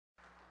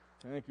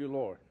Thank you,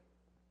 Lord.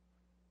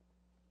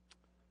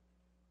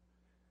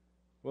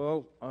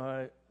 Well,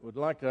 I would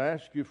like to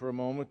ask you for a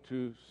moment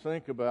to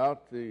think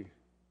about the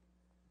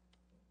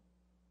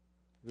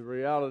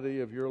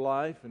reality of your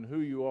life and who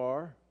you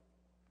are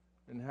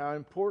and how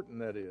important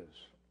that is.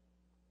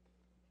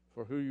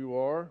 For who you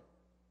are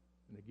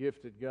and the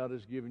gift that God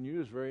has given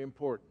you is very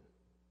important.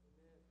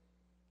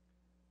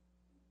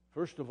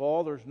 First of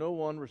all, there's no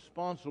one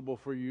responsible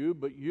for you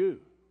but you.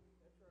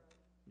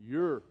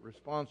 You're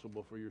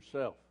responsible for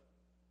yourself.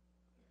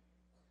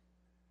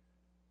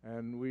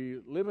 And we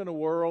live in a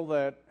world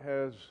that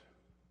has,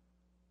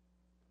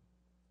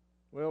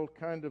 well,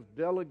 kind of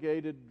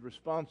delegated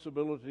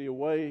responsibility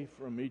away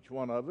from each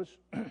one of us.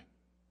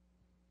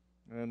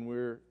 And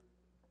we're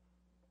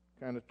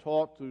kind of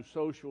taught through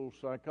social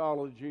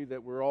psychology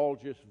that we're all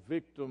just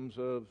victims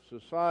of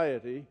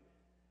society,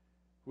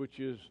 which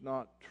is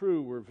not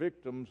true. We're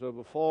victims of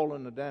a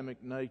fallen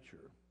Adamic nature.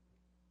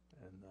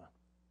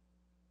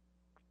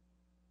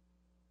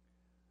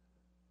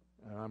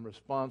 And I'm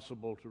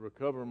responsible to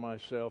recover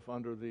myself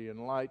under the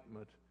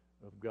enlightenment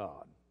of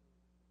God.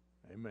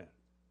 Amen.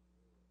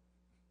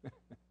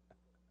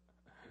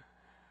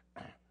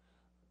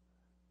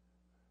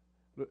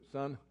 Look,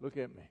 son, look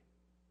at me.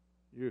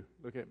 You,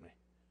 look at me.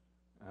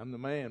 I'm the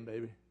man,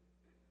 baby.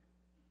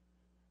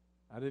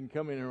 I didn't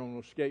come in here on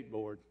a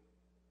skateboard.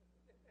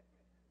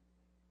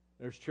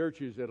 There's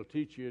churches that'll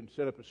teach you and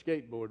set up a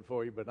skateboard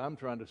for you, but I'm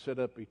trying to set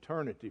up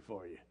eternity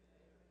for you.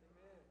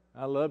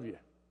 I love you.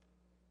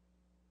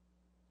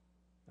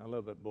 I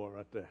love that boy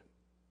right there.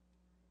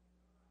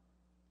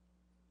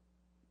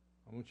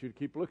 I want you to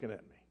keep looking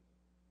at me.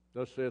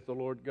 Thus saith the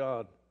Lord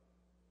God,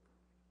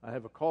 I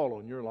have a call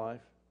on your life.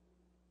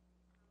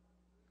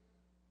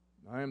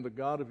 I am the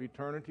God of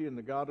eternity and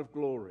the God of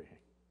glory.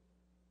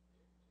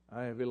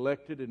 I have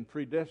elected and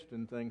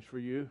predestined things for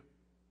you,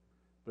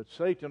 but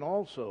Satan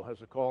also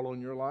has a call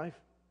on your life.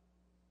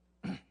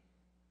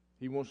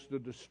 He wants to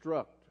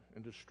destruct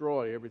and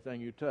destroy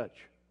everything you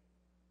touch.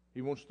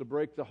 He wants to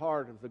break the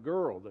heart of the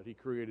girl that he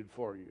created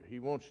for you. He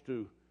wants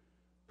to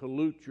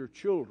pollute your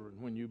children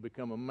when you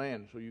become a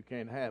man so you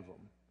can't have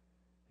them.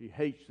 He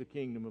hates the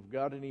kingdom of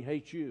God and he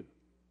hates you.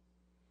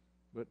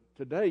 But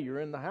today you're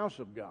in the house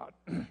of God.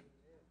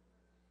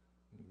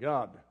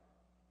 God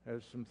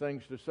has some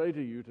things to say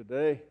to you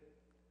today,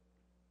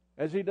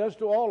 as he does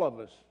to all of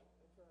us.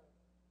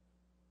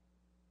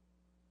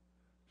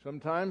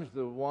 Sometimes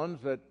the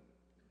ones that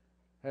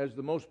has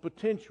the most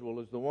potential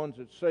is the ones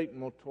that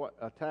Satan will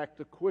attack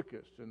the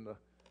quickest and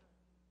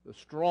the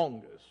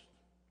strongest.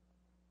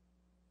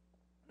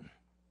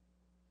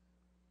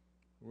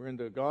 We're in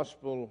the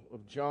Gospel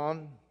of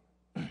John,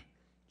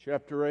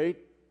 chapter 8.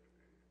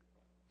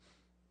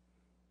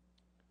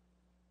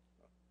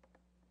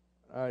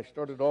 I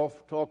started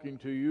off talking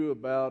to you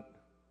about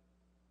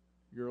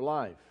your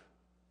life,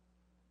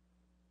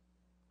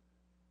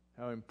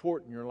 how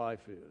important your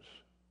life is.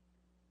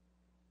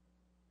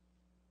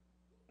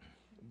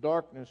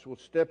 Darkness will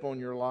step on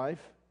your life,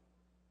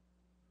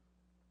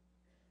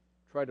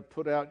 try to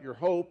put out your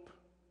hope,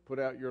 put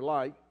out your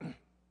light.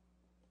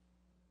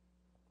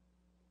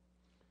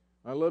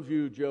 I love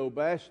you, Joe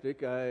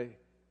Bastick.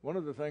 One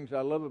of the things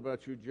I love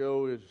about you,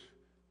 Joe, is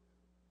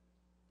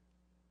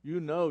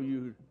you know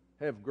you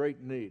have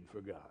great need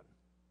for God.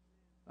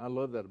 I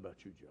love that about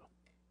you, Joe.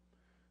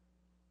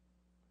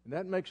 And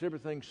that makes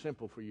everything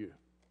simple for you.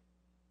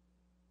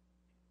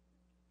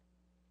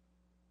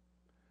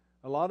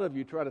 A lot of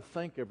you try to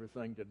think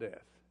everything to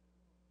death.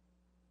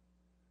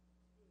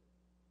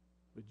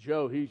 But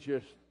Joe,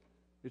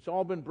 it's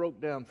all been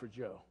broke down for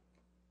Joe.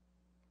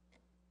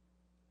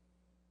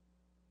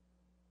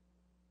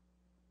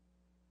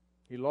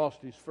 He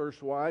lost his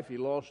first wife. He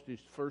lost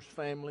his first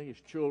family, his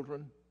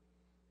children.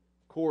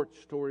 Courts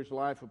tore his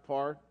life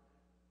apart.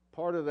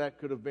 Part of that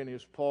could have been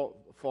his fault,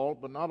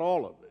 but not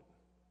all of it.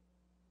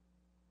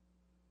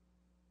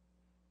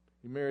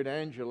 He married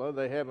Angela.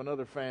 They have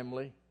another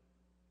family.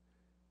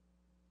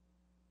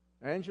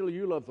 Angela,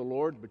 you love the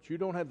Lord, but you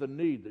don't have the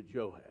need that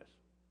Joe has.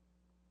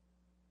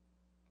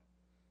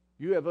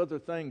 You have other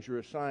things you're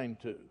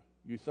assigned to,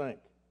 you think.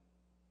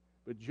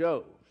 But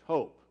Joe's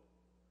hope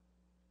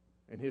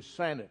and his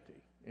sanity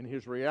and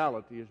his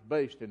reality is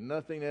based in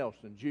nothing else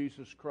than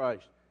Jesus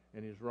Christ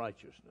and his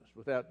righteousness.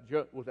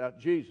 Without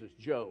Jesus,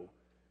 Joe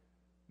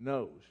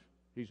knows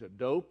he's a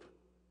dope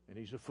and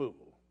he's a fool.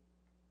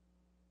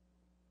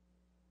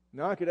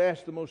 Now, I could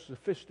ask the most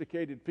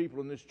sophisticated people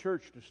in this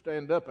church to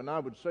stand up, and I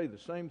would say the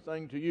same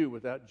thing to you.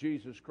 Without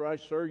Jesus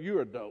Christ, sir,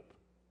 you're a dope,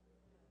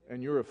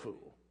 and you're a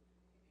fool.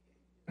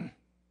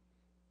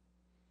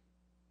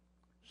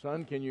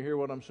 Son, can you hear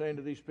what I'm saying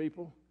to these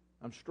people?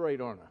 I'm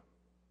straight, aren't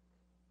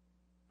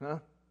I? Huh?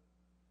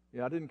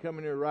 Yeah, I didn't come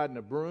in here riding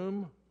a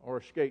broom or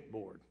a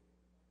skateboard.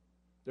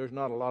 There's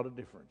not a lot of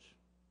difference.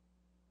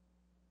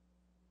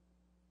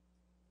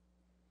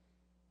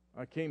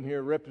 I came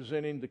here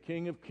representing the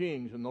King of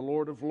Kings and the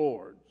Lord of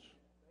Lords.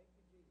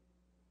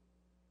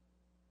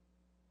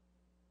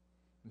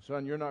 And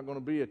son, you're not going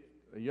to be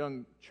a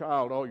young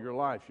child all your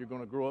life. You're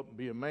going to grow up and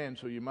be a man,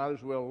 so you might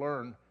as well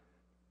learn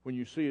when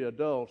you see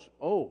adults,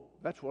 oh,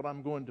 that's what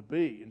I'm going to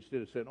be,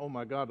 instead of saying, oh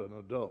my God, an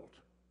adult.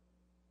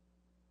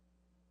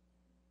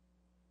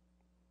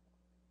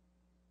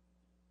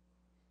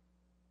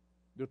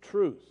 The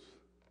truth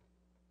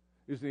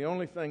is the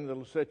only thing that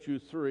will set you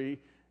free,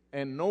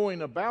 and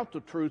knowing about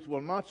the truth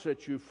will not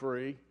set you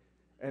free,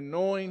 and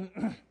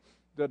knowing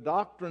the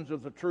doctrines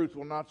of the truth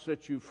will not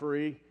set you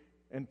free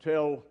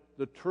until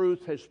the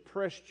truth has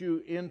pressed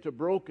you into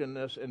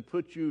brokenness and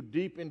put you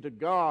deep into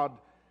God,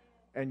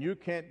 and you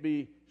can't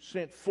be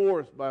sent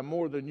forth by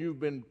more than you've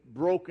been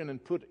broken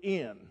and put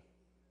in. And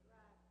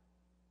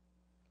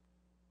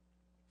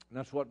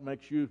that's what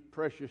makes you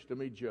precious to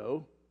me,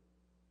 Joe.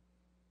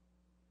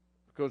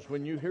 Because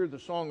when you hear the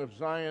song of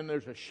Zion,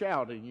 there's a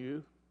shout in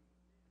you.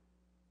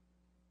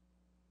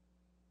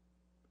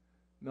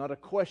 Not a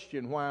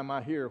question, why am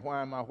I here?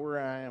 Why am I where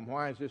I am?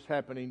 Why is this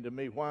happening to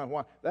me?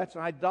 Why? That's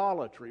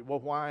idolatry. Well,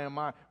 why am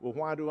I? Well,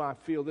 why do I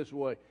feel this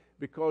way?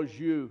 Because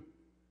you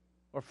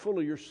are full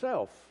of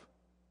yourself.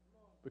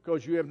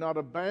 Because you have not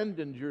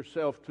abandoned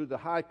yourself to the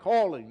high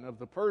calling of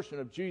the person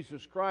of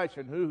Jesus Christ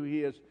and who He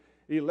has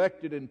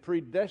elected and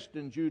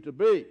predestined you to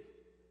be.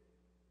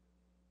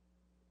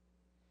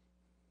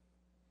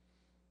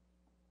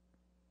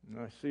 And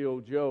I see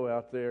old Joe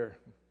out there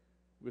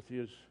with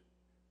his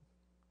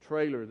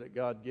trailer that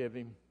God gave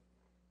him,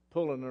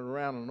 pulling it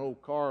around an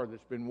old car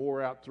that's been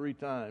wore out 3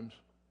 times,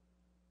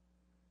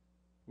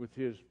 with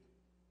his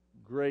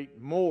great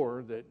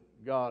mower that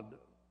God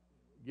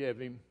gave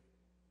him,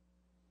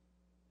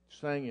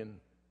 singing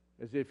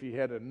as if he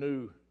had a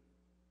new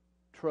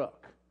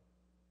truck.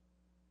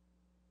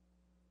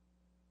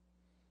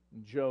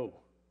 And Joe,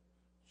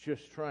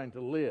 just trying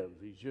to live.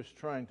 He's just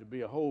trying to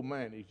be a whole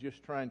man. He's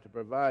just trying to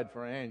provide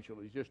for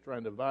Angela. He's just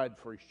trying to provide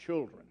for his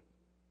children.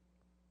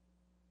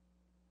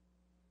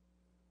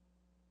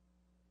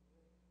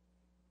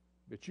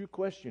 But you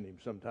question him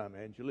sometime,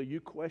 Angela. You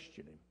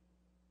question him.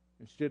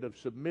 Instead of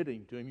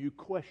submitting to him, you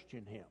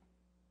question him.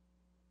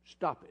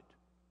 Stop it.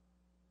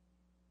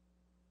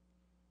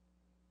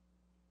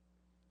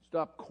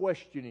 Stop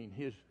questioning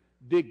his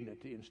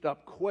dignity and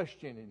stop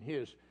questioning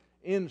his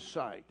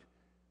insight.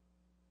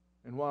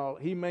 And while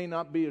he may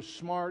not be as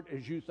smart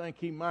as you think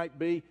he might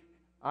be,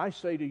 I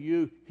say to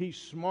you, he's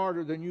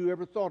smarter than you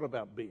ever thought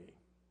about being.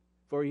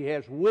 For he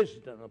has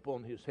wisdom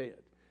upon his head,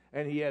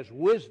 and he has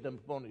wisdom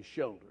upon his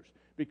shoulders,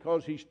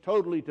 because he's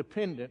totally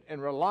dependent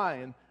and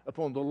relying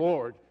upon the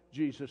Lord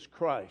Jesus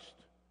Christ.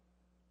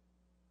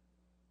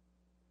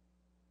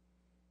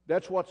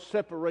 That's what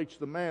separates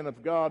the man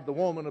of God, the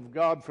woman of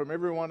God, from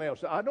everyone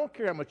else. I don't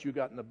care how much you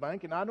got in the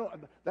bank, and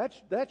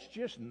that's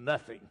just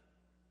nothing.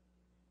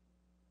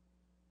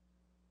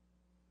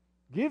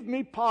 Give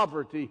me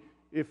poverty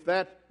if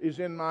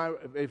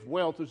if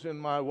wealth is in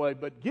my way,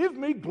 but give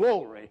me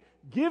glory,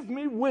 give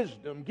me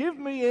wisdom, give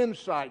me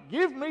insight,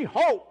 give me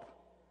hope.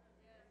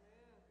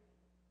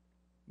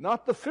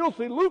 Not the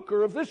filthy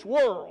lucre of this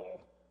world.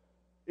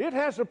 It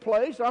has a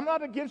place. I'm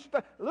not against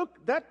that.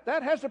 Look,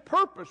 that has a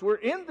purpose. We're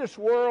in this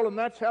world, and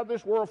that's how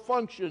this world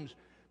functions.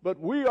 But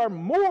we are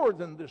more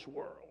than this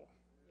world.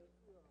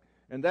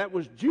 And that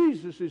was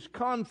Jesus'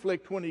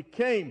 conflict when he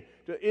came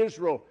to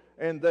Israel,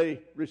 and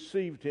they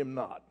received him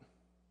not.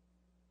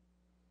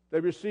 They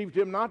received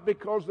him not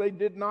because they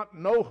did not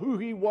know who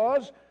he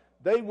was.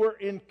 They were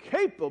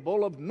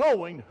incapable of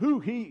knowing who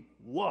he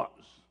was,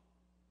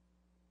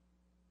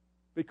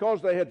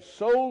 because they had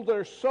sold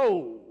their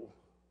soul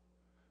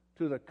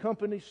to the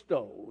company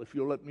stole, if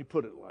you'll let me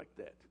put it like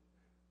that.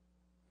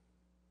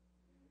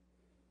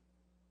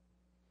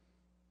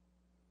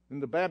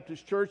 In the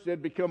Baptist church,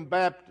 they'd become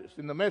Baptist.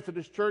 In the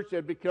Methodist church,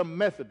 they'd become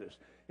Methodist.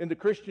 In the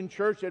Christian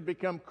church, they'd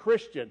become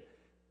Christian.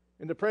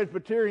 In the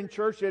Presbyterian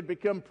church, they'd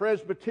become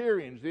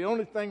Presbyterians. The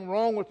only thing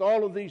wrong with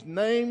all of these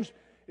names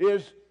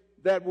is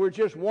that we're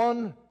just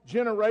one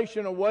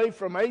generation away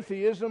from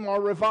atheism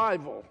or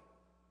revival.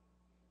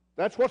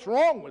 That's what's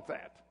wrong with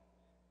that.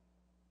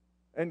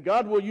 And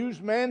God will use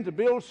man to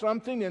build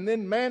something, and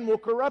then man will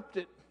corrupt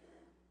it.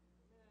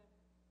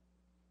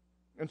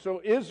 And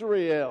so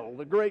Israel,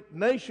 the great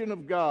nation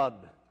of God,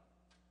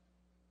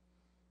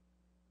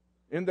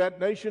 in that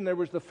nation there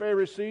was the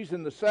Pharisees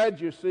and the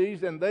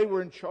Sadducees, and they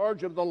were in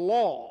charge of the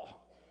law.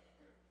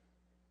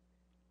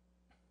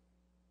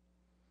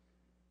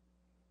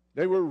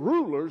 They were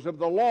rulers of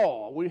the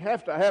law. We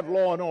have to have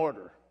law and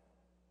order.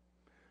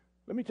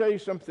 Let me tell you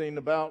something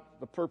about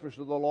the purpose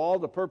of the law.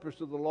 The purpose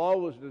of the law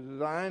was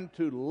designed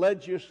to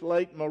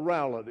legislate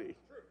morality.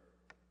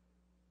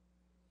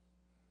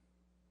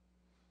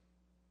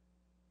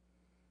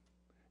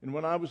 And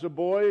when I was a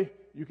boy,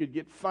 you could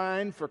get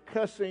fined for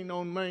cussing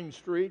on Main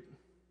Street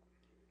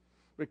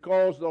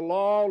because the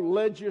law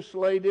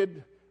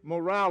legislated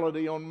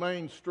morality on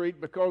Main Street,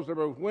 because there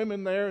were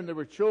women there and there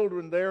were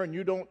children there, and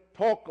you don't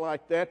talk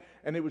like that,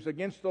 and it was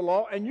against the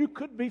law, and you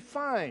could be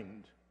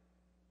fined.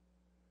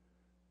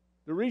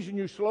 The reason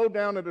you slow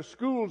down at a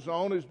school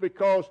zone is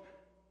because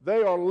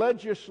they are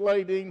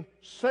legislating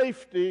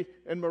safety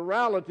and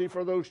morality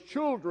for those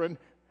children,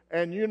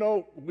 And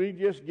we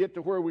just get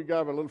to where we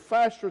got a little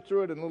faster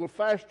through it and a little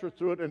faster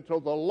through it until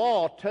the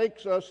law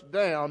takes us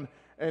down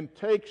and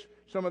takes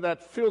some of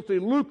that filthy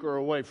lucre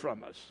away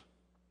from us.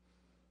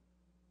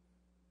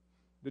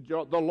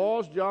 The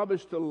law's job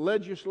is to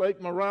legislate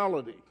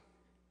morality.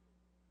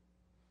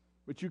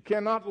 But you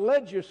cannot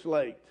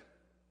legislate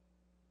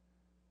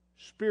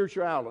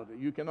spirituality.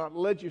 You cannot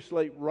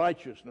legislate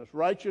righteousness.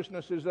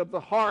 Righteousness is of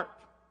the heart.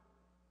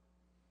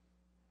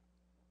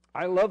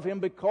 I love him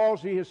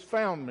because he has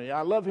found me.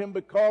 I love him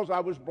because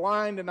I was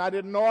blind and I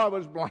didn't know I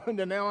was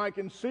blind, and now I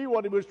can see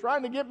what he was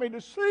trying to get me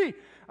to see.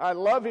 I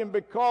love him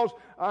because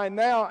I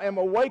now am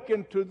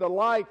awakened to the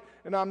light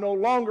and I'm no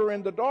longer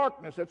in the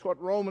darkness. That's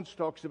what Romans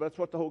talks about. That's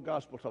what the whole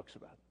gospel talks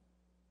about.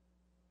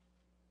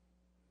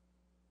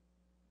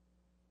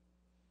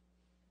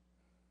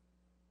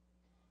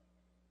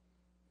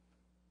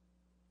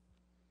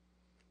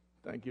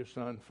 Thank you,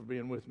 son, for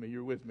being with me.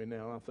 You're with me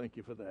now. I thank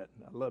you for that.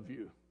 I love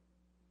you.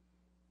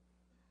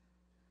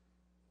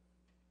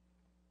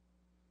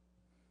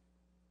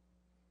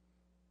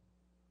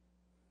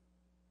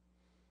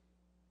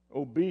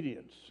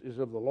 Obedience is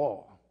of the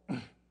law.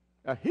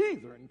 A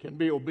heathen can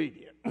be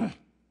obedient.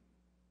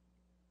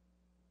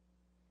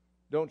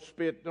 Don't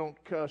spit,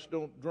 don't cuss,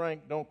 don't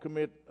drink, don't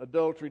commit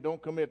adultery,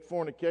 don't commit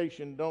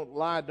fornication, don't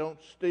lie, don't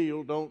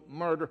steal, don't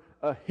murder.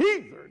 A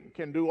heathen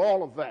can do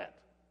all of that.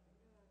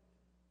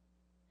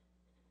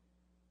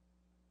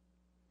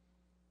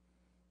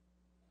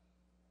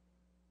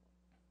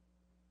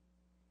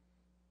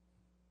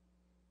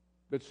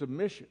 But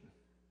submission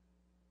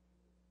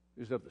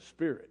is of the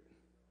Spirit.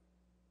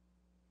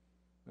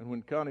 And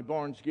when Connie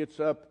Barnes gets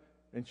up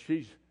and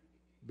she's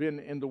been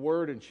in the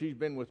Word and she's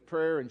been with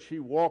prayer and she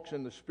walks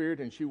in the Spirit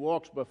and she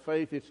walks by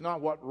faith, it's not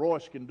what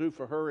Royce can do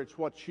for her, it's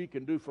what she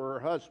can do for her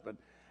husband.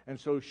 And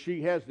so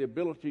she has the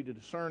ability to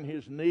discern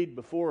his need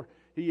before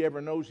he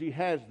ever knows he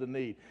has the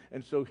need.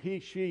 And so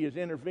she is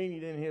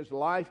intervening in his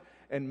life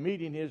and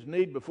meeting his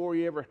need before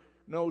he ever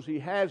knows he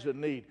has a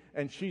need,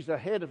 and she's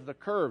ahead of the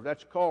curve.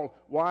 That's called,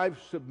 wives,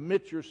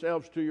 submit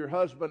yourselves to your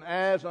husband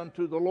as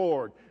unto the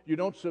Lord. You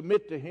don't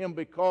submit to him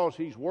because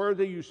he's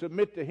worthy. You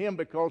submit to him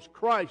because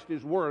Christ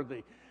is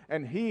worthy,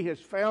 and he has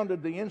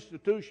founded the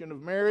institution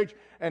of marriage,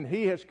 and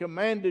he has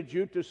commanded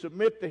you to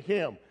submit to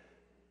him.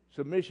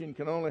 Submission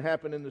can only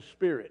happen in the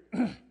Spirit.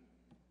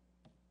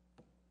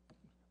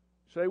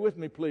 Say with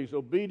me, please.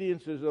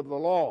 Obedience is of the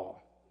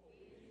law,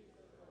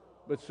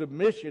 but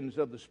submission is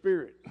of the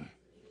Spirit.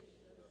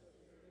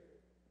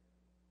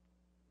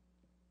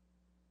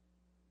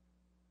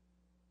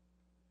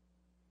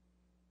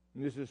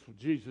 And this is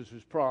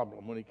Jesus'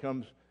 problem when he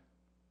comes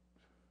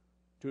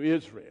to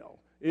Israel.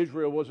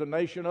 Israel was a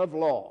nation of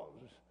laws.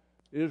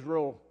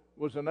 Israel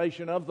was a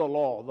nation of the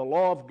law. The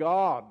law of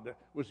God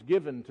was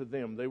given to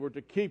them. They were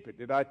to keep it.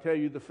 Did I tell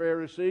you the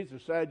Pharisees, the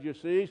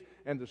Sadducees,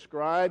 and the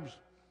scribes?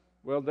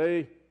 Well,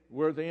 they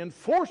were the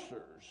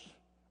enforcers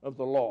of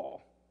the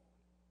law.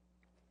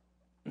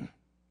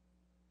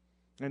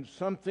 And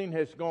something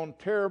has gone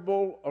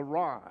terrible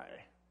awry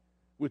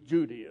with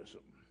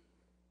Judaism.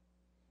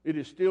 It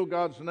is still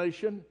God's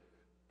nation.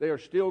 They are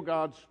still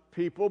God's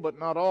people, but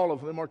not all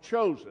of them are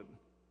chosen.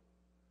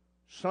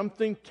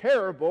 Something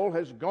terrible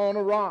has gone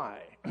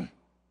awry.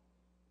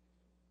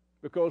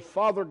 Because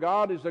Father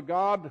God is a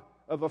God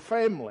of a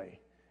family,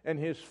 and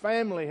his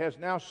family has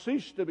now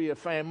ceased to be a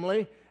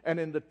family, and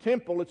in the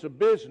temple it's a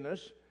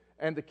business,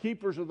 and the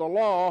keepers of the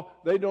law,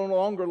 they no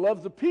longer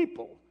love the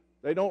people.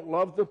 They don't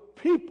love the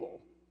people.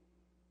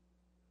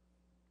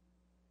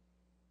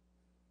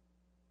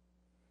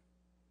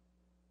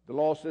 The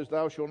law says,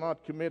 thou shalt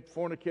not commit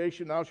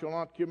fornication, thou shalt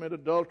not commit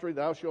adultery,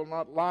 thou shalt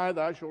not lie,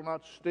 thou shalt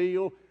not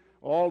steal.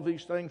 All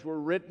these things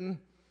were written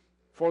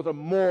for the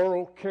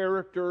moral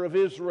character of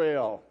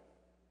Israel.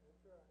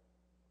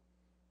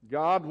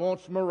 God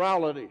wants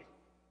morality.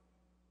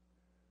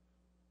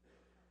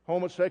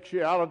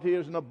 Homosexuality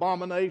is an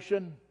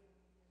abomination.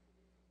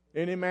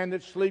 Any man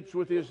that sleeps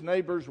with his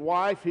neighbor's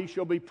wife, he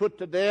shall be put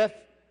to death.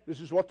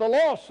 This is what the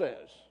law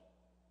says.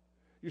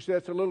 You say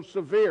it's a little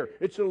severe.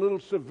 It's a little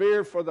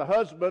severe for the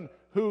husband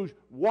whose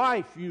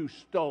wife you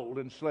stole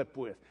and slept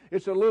with.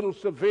 It's a little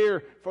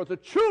severe for the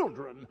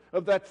children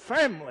of that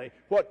family,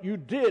 what you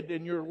did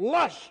in your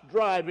lust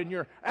drive, in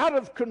your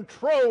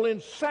out-of-control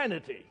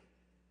insanity.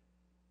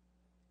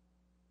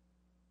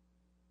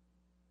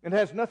 It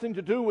has nothing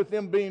to do with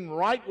them being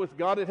right with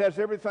God. It has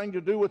everything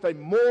to do with a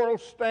moral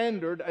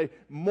standard, a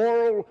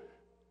moral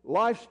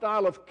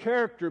lifestyle of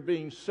character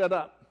being set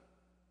up.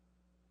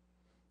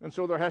 And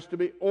so there has to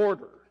be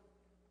order.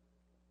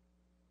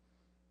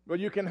 But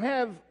you can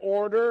have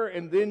order,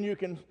 and then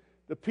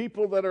the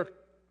people that are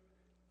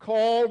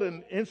called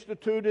and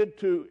instituted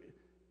to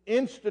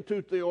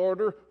institute the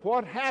order,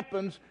 what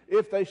happens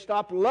if they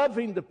stop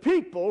loving the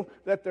people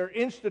that they're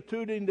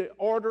instituting the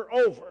order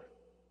over?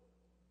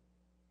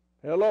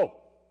 Hello.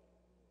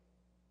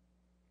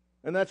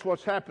 And that's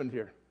what's happened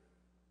here.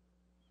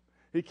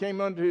 He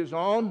came unto his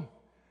own,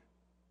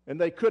 and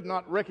they could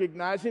not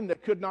recognize him. They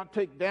could not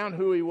take down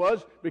who he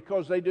was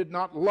because they did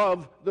not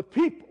love the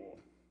people.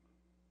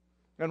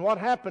 And what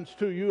happens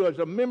to you as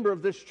a member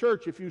of this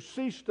church if you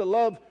cease to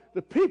love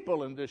the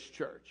people in this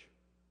church?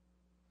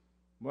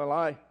 Well,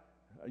 I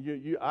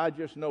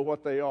just know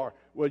what they are.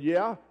 Well,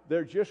 yeah,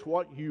 they're just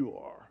what you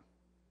are.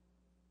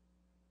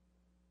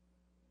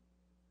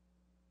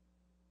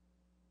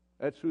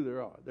 That's who they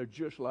are. They're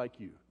just like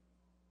you.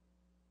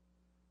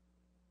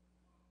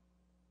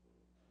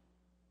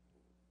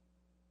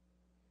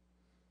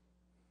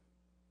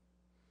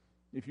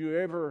 If you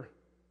ever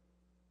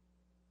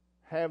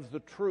have the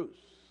truth,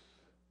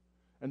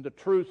 and the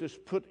truth is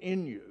put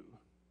in you,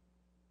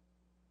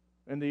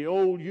 and the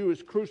old you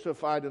is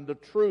crucified, and the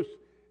truth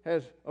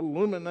has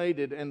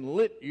illuminated and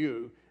lit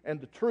you,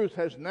 and the truth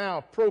has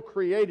now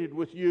procreated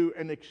with you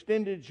and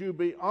extended you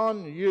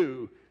beyond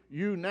you,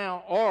 you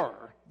now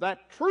are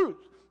that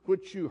truth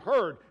which you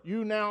heard.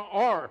 You now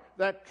are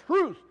that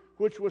truth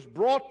which was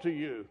brought to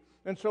you.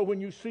 And so when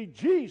you see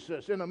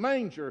Jesus in a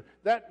manger,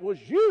 that was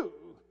you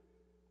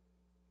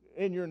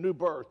in your new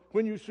birth.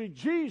 When you see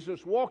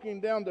Jesus walking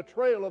down the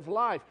trail of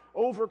life,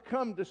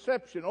 overcome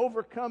deception,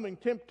 overcoming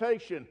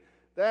temptation,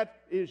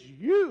 that is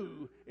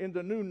you in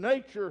the new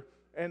nature,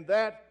 and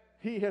that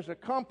He has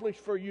accomplished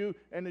for you,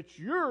 and it's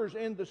yours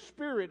in the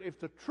Spirit. If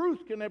the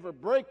truth can ever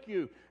break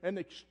you and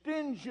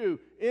extend you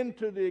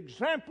into the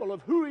example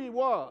of who He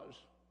was.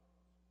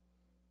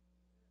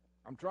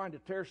 I'm trying to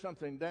tear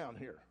something down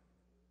here.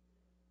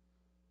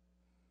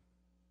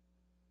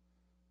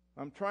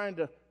 I'm trying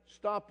to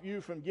stop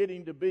you from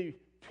getting to be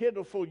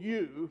pitiful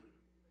you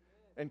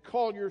and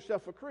call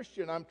yourself a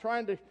Christian. I'm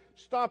trying to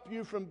stop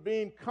you from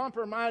being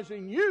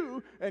compromising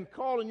you and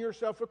calling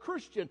yourself a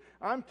Christian.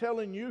 I'm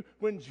telling you,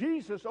 when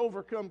Jesus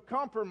overcome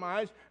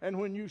compromise, and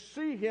when you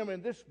see Him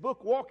in this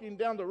book walking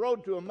down the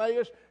road to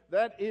Emmaus,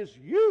 that is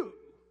you.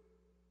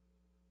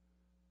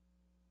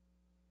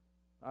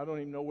 I don't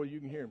even know whether you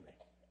can hear me.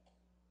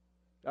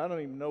 I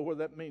don't even know whether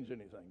that means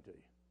anything to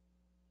you.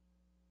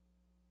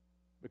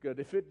 Because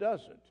if it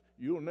doesn't,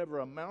 you'll never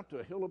amount to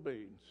a hill of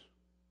beans.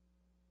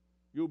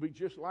 You'll be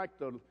just like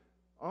the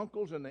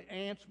uncles and the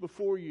aunts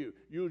before you.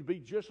 You'll be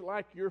just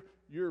like your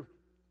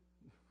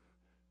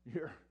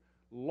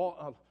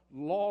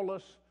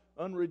lawless,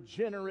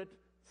 unregenerate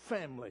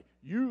family.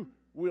 You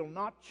will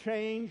not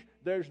change.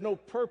 There's no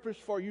purpose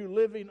for you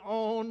living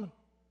on.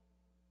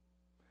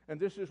 And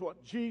this is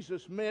what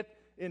Jesus meant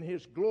in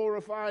His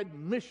glorified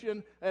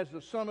mission as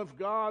the Son of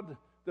God,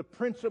 the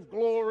Prince of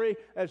Glory,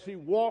 as He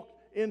walked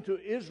into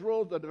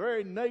Israel, the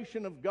very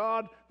nation of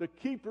God, the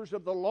keepers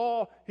of the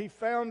law. He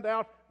found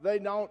out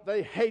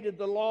they hated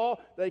the law.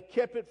 They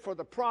kept it for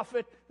the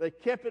profit. They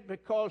kept it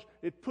because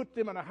it put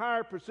them in a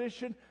higher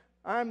position.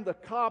 I'm the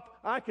cop.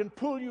 I can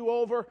pull you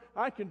over.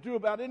 I can do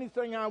about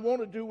anything I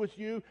want to do with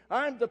you.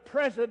 I'm the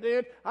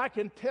president. I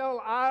can tell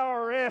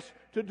IRS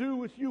to do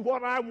with you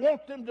what I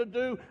want them to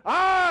do.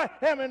 I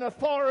am in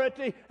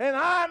authority, and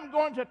I'm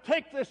going to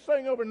take this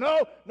thing over.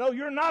 No,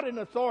 you're not in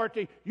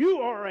authority. You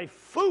are a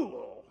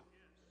fool.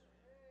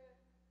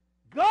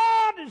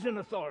 God is in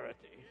authority.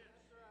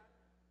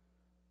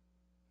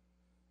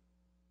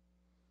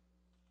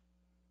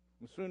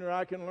 The sooner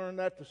I can learn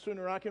that, the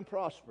sooner I can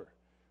prosper.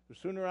 The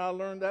sooner I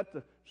learn that,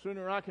 the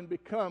sooner I can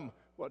become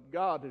what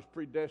God has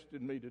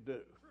predestined me to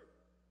do.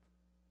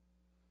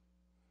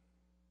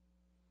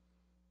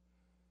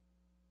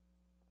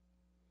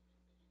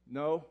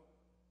 No.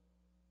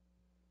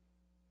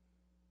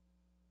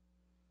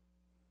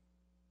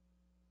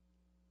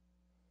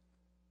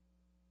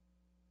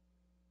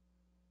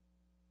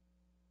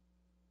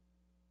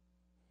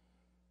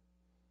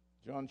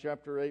 John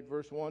chapter 8,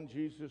 verse 1,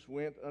 Jesus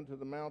went unto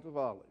the Mount of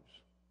Olives.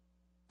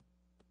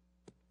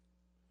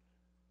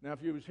 Now,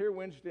 if you was here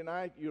Wednesday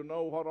night, you'll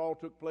know what all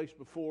took place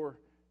before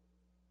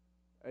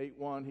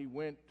 8:1. He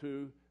went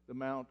to the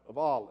Mount of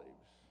Olives.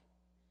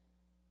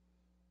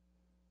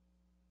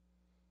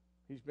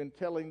 He's been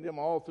telling them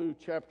all through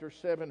chapter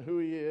 7 who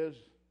He is.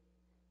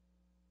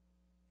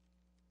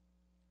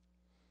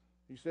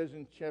 He says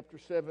in chapter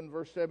 7,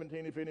 verse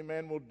 17, if any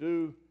man will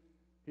do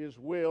His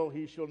will,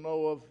 he shall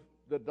know of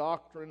the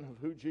doctrine of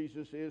who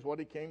Jesus is, what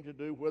He came to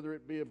do, whether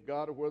it be of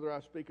God or whether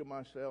I speak of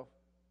myself.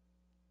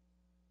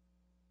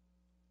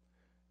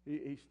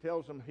 He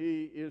tells them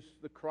He is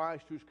the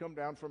Christ who's come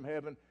down from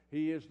heaven.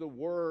 He is the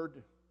Word.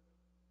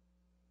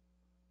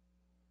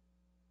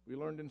 We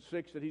learned in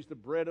 6 that He's the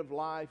bread of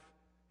life.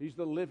 He's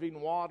the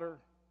living water.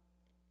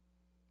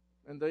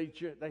 And they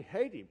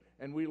hate Him.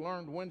 And we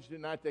learned Wednesday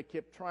night they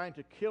kept trying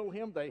to kill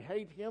Him. They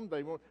hate Him.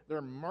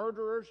 They're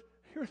murderers.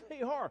 Here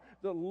they are,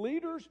 the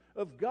leaders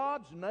of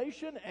God's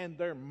nation, and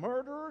they're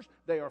murderers.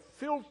 They are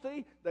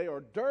filthy. They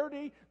are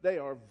dirty. They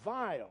are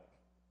vile.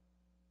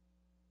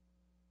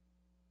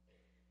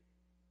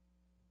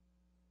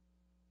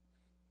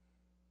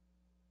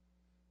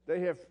 They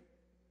have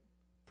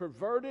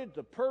perverted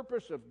the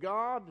purpose of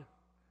God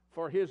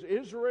for His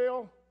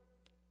Israel.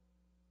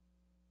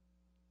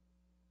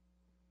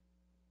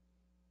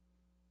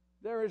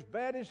 They're as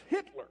bad as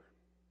Hitler.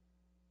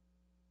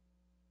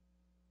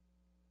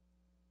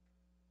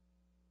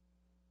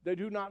 They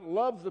do not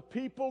love the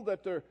people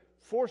that they're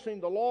forcing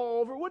the law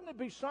over? Wouldn't it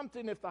be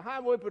something if the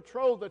highway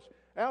patrol that's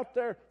out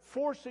there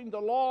forcing the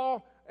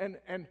law and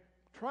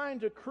trying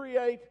to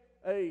create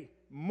a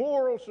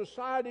moral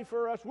society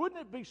for us,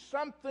 wouldn't it be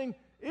something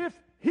if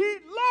He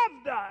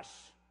loved us?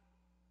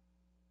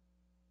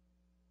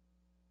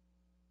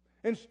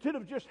 Instead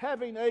of just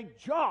having a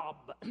job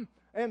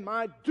and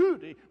my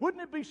duty,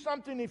 wouldn't it be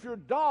something if your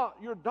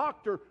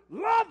doctor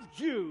loved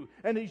you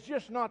and he's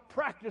just not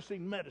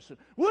practicing medicine?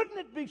 Wouldn't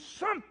it be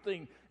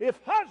something if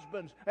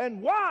husbands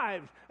and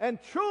wives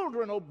and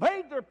children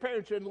obeyed their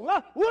parents and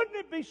loved? Wouldn't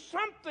it be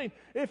something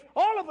if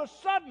all of a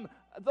sudden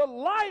the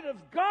light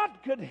of God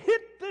could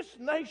hit this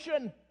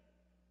nation?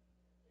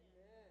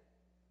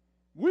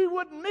 We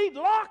wouldn't need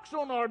locks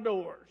on our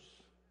doors.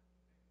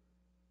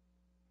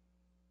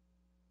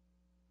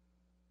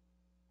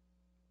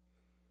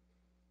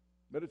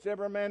 But it's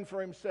every man for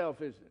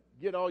himself, isn't it?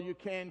 Get all you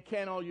can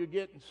all you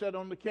get, and sit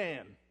on the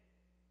can.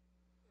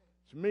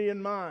 It's me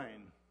and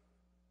mine.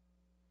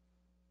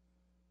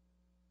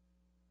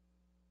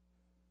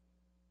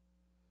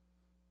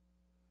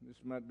 This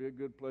might be a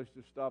good place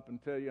to stop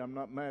and tell you I'm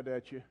not mad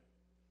at you.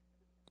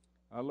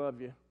 I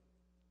love you.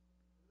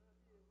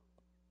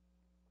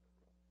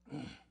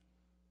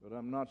 But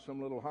I'm not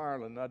some little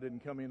hireling. I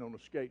didn't come in on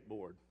a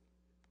skateboard.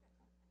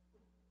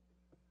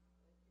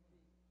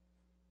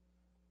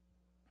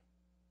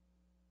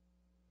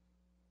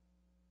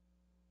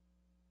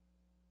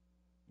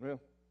 Well,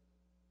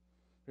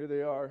 here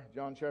they are,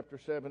 John chapter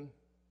 7.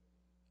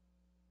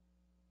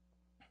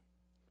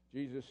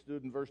 Jesus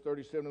stood in verse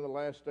 37, on the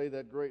last day,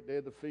 that great day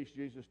of the feast,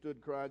 Jesus stood,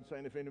 cried,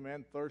 saying, if any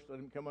man thirst, let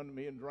him come unto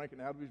me and drink, and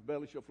out of his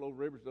belly shall flow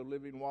rivers of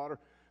living water.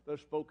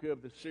 Thus spoke he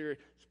of the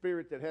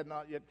Spirit that had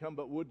not yet come,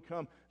 but would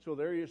come. So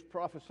there he is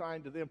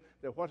prophesying to them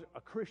that what a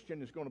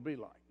Christian is going to be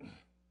like.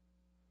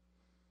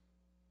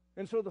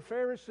 And so the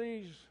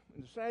Pharisees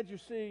and the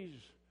Sadducees,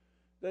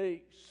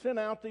 they sent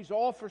out these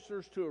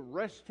officers to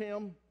arrest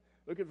him.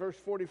 Look at verse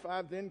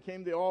 45. Then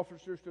came the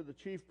officers to the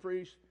chief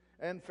priests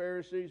and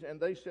Pharisees, and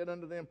they said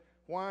unto them,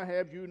 why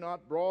have you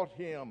not brought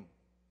him?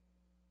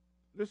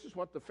 This is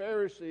what the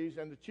Pharisees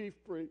and the chief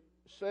priests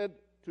said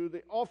to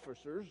the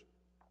officers.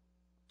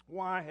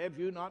 Why have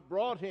you not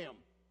brought him?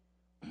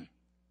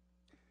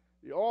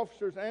 The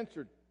officers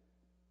answered,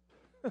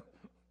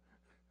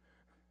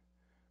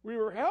 we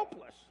were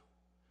helpless.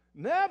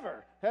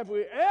 Never have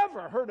we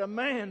ever heard a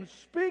man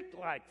speak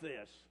like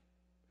this.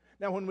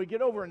 Now, when we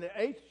get over in the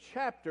 8th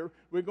chapter,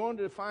 we're going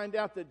to find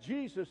out that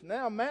Jesus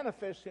now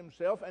manifests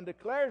himself and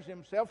declares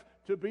himself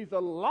to be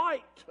the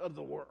light of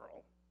the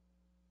world.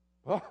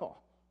 Oh.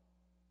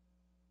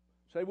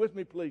 Say with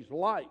me, please,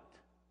 light.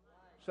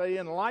 Say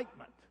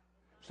enlightenment.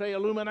 Say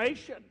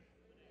illumination.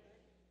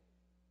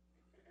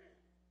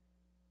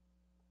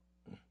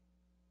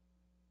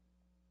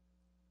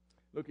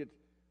 Look at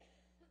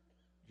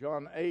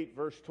John 8,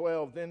 verse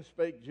 12. Then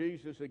spake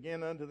Jesus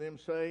again unto them,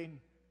 saying,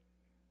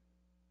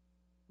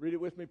 read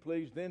it with me,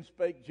 please. Then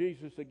spake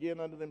Jesus again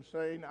unto them,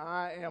 saying,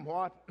 I am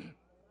what?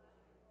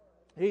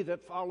 He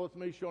that followeth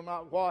me shall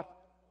not what?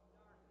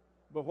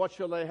 But what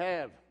shall they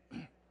have?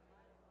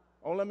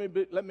 Oh, let me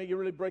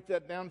really break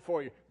that down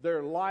for you.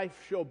 Their life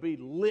shall be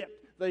lit.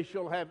 They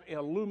shall have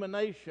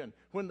illumination.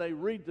 When they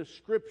read the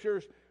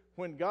Scriptures,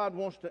 when God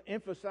wants to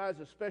emphasize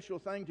a special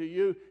thing to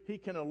you, He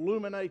can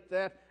illuminate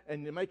that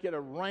and make it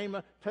a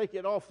rhema, take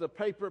it off the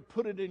paper,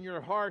 put it in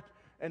your heart,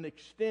 and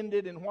extend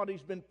it in what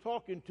He's been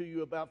talking to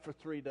you about for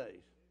 3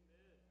 days.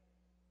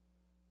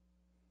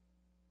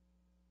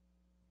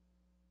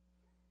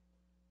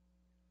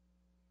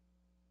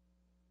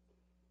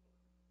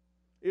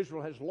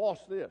 Israel has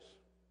lost this.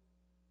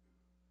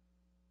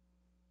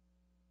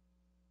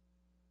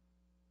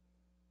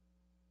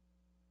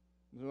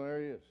 So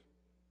there he is.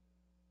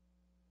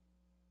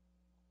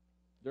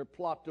 Their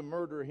plot to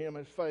murder him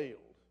has failed.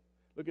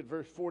 Look at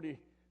verse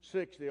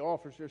 46. The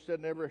officer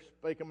said, never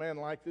spake a man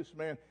like this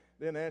man.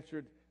 Then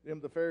answered them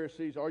the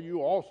Pharisees, are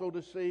you also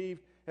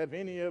deceived? Have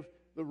any of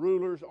the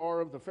rulers or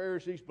of the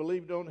Pharisees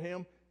believed on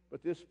him?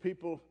 But this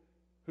people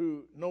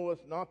who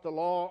knoweth not the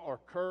law are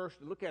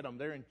cursed. Look at them.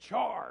 They're in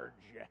charge,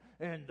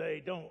 and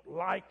they don't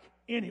like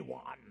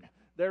anyone.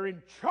 They're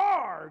in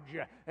charge,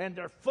 and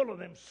they're full of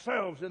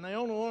themselves, and they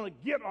only want to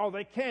get all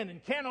they can,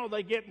 and can all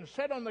they get, and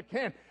sit on the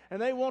can,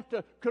 and they want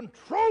to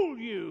control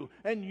you,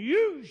 and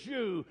use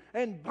you,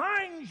 and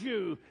bind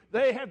you.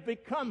 They have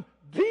become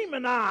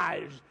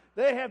demonized.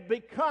 They have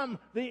become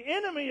the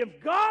enemy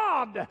of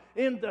God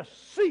in the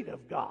seat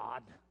of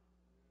God.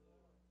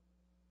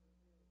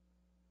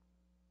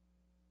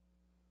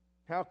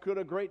 How could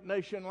a great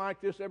nation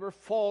like this ever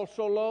fall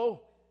so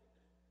low?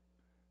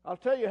 I'll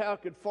tell you how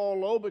it could fall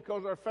low,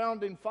 because our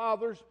founding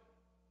fathers,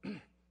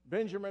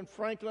 Benjamin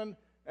Franklin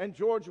and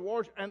George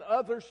Washington and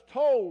others,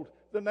 told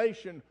the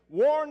nation,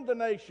 warned the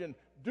nation,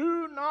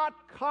 do not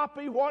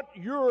copy what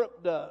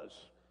Europe does.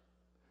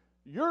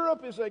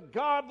 Europe is a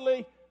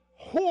godly,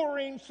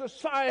 whoring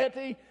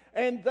society,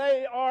 and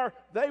they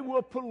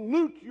will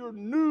pollute your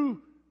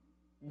new,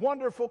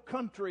 wonderful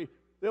country.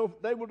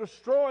 They will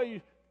destroy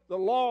the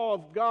law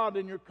of God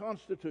in your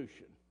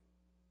Constitution.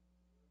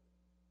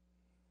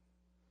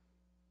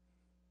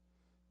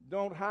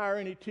 don't hire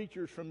any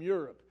teachers from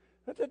Europe.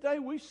 But today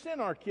we send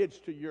our kids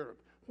to Europe.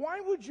 Why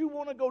would you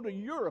want to go to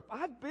Europe?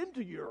 I've been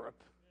to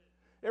Europe.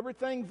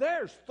 Everything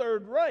there's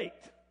third rate.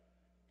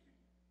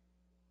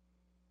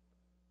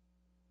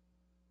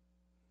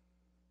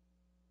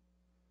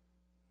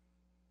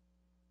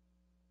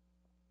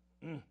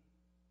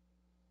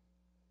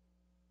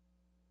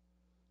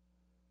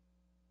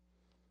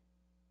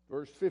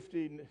 Verse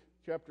 50,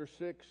 chapter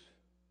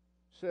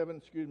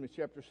 7,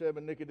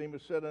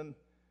 Nicodemus said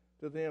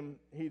unto them,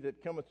 he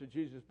that cometh to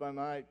Jesus by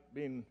night,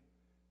 being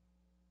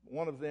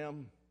one of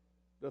them,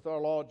 doth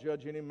our law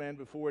judge any man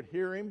before it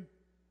hear him,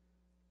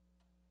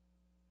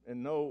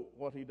 and know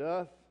what he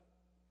doth?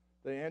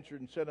 They answered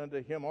and said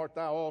unto him, Art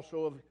thou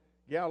also of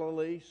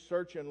Galilee?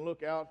 Search and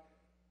look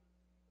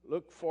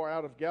for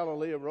out of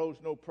Galilee arose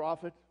no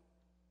prophet.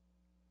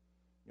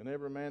 And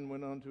every man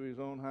went unto his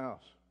own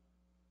house.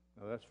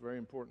 Now that's very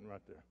important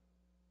right there.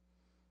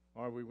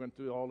 All right, we went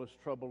through all this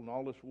trouble and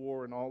all this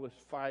war and all this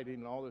fighting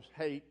and all this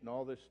hate and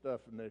all this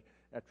stuff, and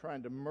they're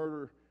trying to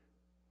murder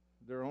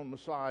their own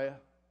Messiah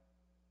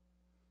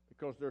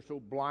because they're so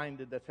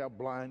blinded. That's how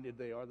blinded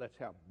they are. That's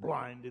how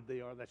blinded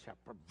they are. That's how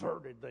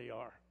perverted they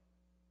are.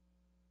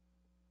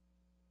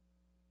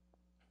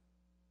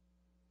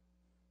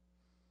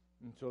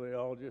 And so they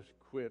all just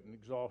quit in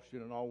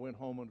exhaustion and all went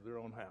home into their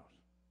own house.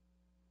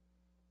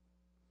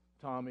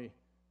 Tommy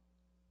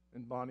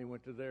and Bonnie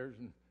went to theirs,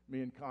 and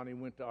me and Connie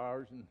went to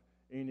ours, and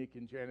Enoch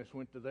and Janice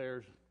went to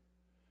theirs.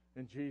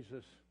 And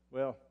Jesus,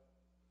 well,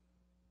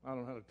 I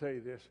don't know how to tell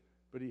you this,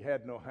 but he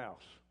had no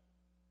house.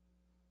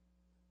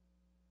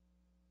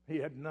 He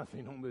had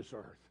nothing on this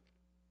earth.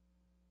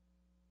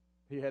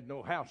 He had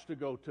no house to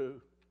go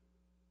to.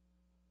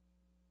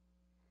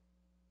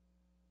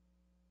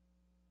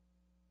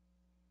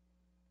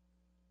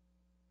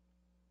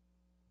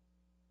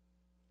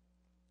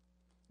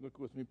 Look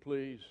with me,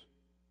 please,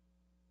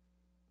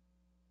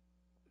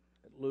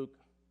 at Luke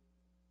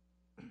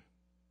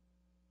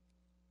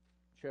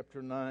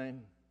chapter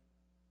 9.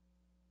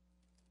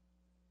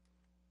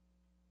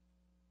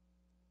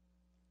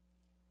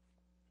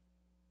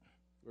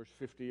 Verse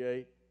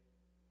 58.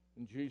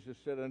 And Jesus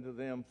said unto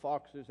them,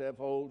 Foxes have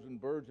holes,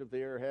 and birds of the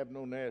air have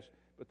no nest,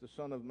 but the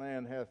Son of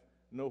Man hath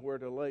nowhere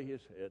to lay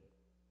his head.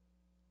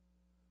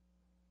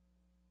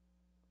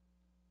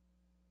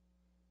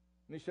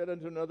 And he said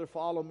unto another,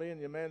 Follow me.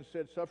 And the man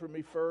said, Suffer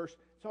me first.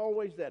 It's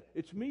always that.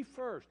 It's me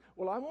first.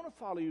 Well, I want to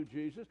follow you,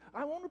 Jesus.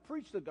 I want to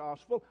preach the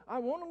gospel. I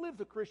want to live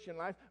the Christian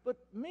life. But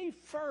me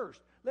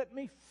first. Let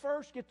me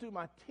first get through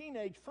my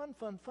teenage fun.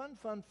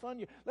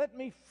 Let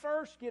me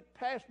first get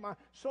past my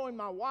sowing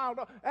my wild.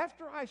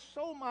 After I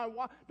sow my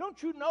wild,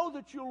 don't you know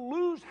that you'll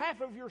lose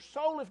half of your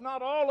soul, if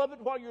not all of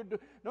it, while you're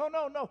doing?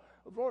 No.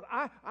 Lord,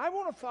 I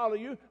want to follow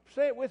you.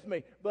 Say it with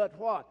me. But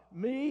what?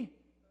 Me?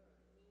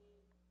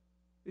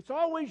 It's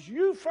always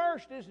you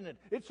first, isn't it?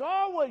 It's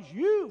always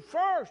you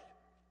first.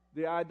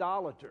 The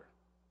idolater.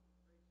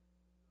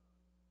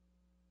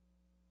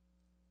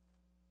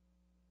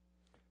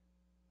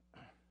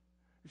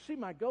 You see,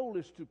 my goal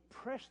is to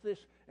press this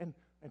and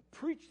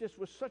preach this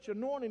with such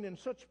anointing and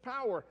such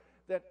power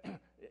that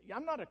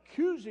I'm not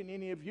accusing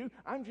any of you.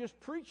 I'm just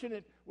preaching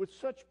it with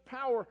such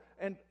power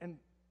and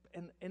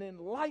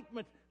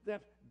enlightenment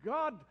that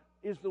God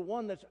is the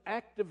one that's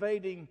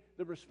activating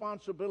the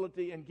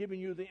responsibility and giving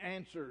you the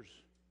answers.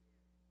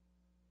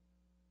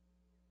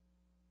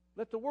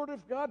 Let the Word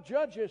of God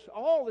judge us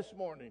all this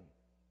morning.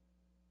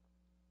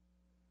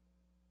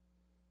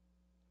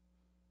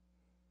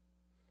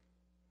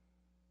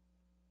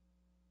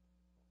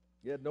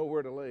 He had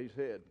nowhere to lay his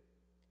head.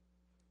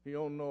 He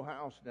owned no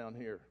house down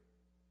here.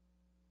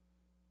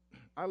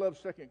 I love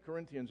 2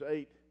 Corinthians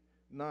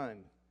 8:9.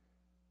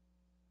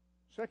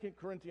 2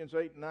 Corinthians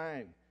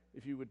 8:9,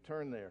 if you would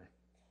turn there.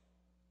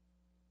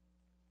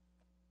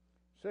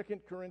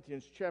 2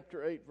 Corinthians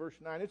chapter 8, verse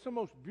 9. It's the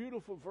most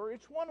beautiful verse.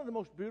 It's one of the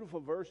most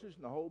beautiful verses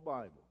in the whole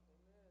Bible.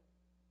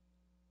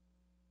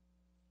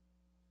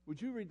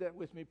 Would you read that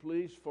with me,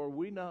 please? For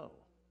we know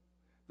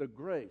the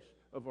grace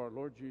of our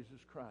Lord Jesus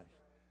Christ,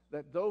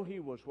 that though he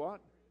was what?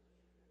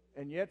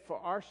 And yet for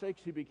our sakes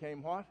he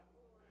became what?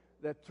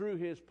 That through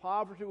his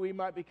poverty we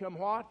might become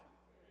what?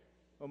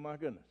 Oh my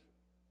goodness.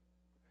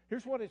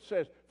 Here's what it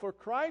says. For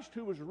Christ,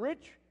 who was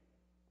rich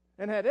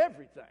and had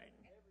everything,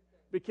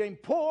 became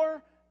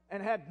poor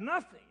and had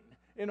nothing,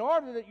 in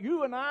order that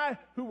you and I,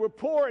 who were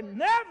poor and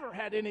never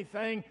had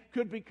anything,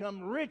 could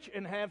become rich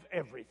and have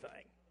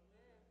everything.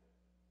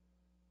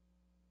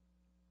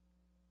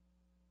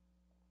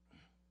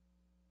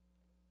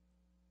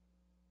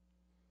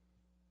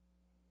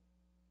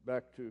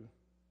 Back to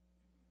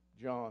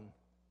John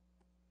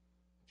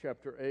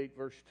chapter 8,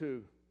 verse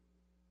 2.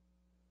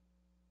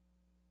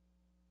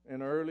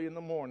 And early in the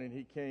morning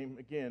he came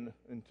again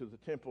into the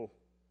temple,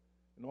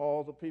 and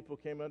all the people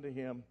came unto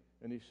him,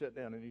 and he sat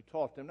down and he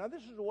taught them. Now,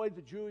 this is the way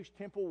the Jewish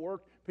temple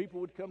worked.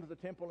 People would come to the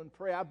temple and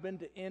pray. I've been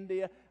to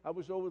India. I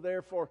was over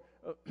there for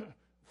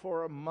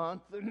a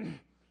month,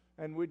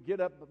 and we'd get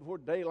up before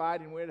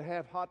daylight, and we'd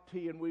have hot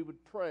tea, and we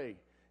would pray.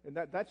 And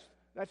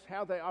That's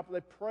how they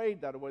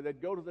prayed that way.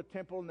 They'd go to the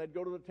temple, and they'd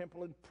go to the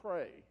temple and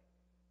pray.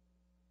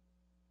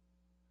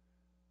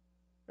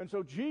 And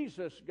so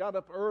Jesus got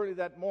up early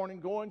that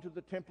morning, going to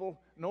the temple,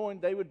 knowing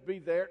they would be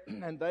there,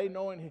 and they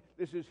knowing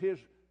this is his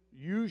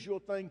usual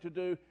thing to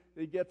do.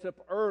 He gets up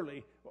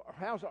early.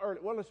 How's early?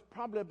 Well, it's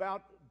probably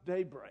about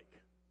daybreak.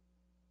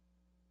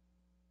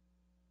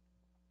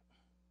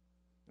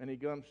 And he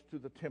comes to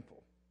the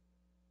temple.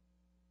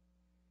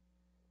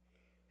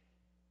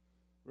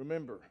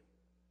 Remember,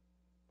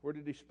 where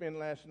did he spend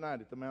last night?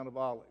 At the Mount of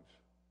Olives.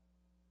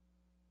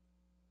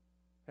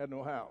 Had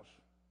no house.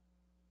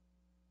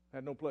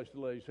 Had no place to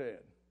lay his head.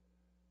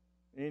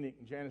 Enoch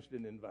and Janice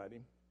didn't invite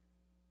him.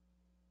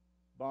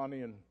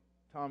 Bonnie and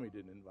Tommy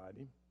didn't invite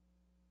him.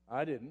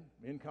 I didn't.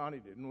 Me and Connie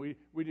didn't. We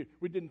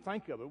didn't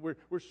think of it.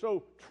 We're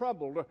so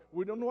troubled.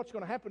 We don't know what's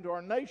going to happen to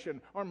our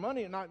nation. Our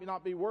money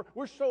not be worth.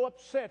 We're so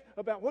upset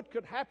about what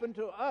could happen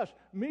to us.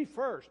 Me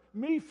first.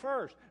 Me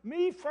first.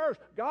 Me first.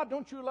 God,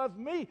 don't you love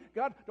me?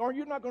 God, are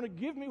you not going to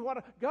give me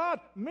what? God,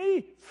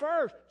 me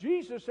first.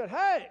 Jesus said,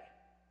 hey,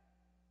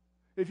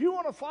 if you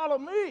want to follow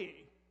me,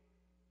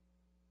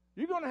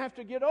 you're going to have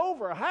to get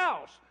over a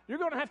house. You're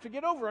going to have to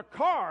get over a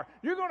car.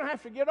 You're going to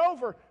have to get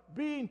over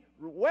being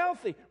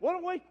wealthy.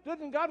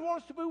 Doesn't God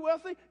want us to be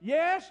wealthy?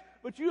 Yes,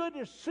 but you had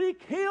to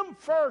seek Him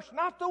first,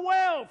 not the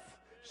wealth.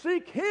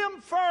 Seek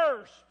Him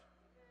first,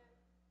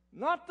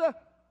 not the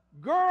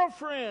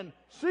girlfriend.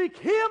 Seek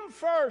Him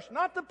first,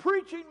 not the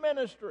preaching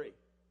ministry.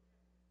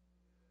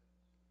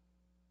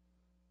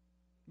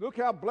 Look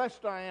how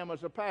blessed I am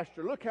as a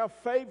pastor. Look how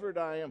favored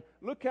I am.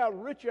 Look how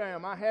rich I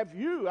am. I have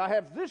you. I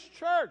have this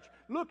church.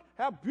 Look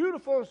how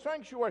beautiful a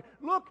sanctuary.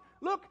 Look,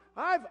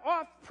 I've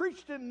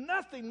preached in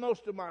nothing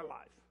most of my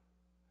life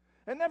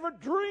and never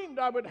dreamed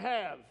I would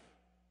have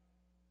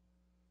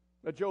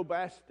a Joe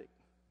Bastic,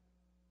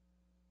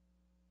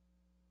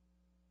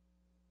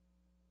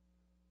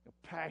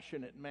 a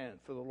passionate man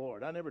for the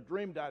Lord. I never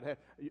dreamed I'd have.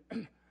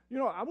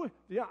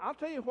 I'll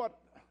tell you what.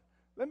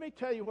 Let me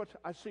tell you what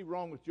I see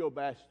wrong with Joe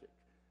Bastic.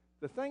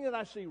 The thing that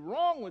I see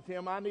wrong with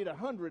him, I need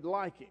 100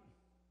 like him.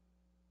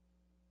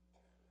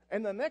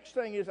 And the next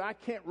thing is I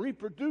can't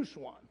reproduce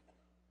one.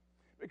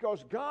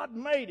 Because God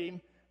made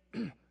him,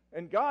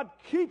 and God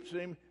keeps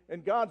him,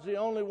 and God's the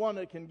only one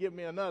that can give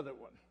me another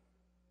one.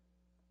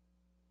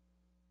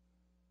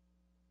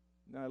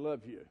 And I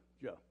love you,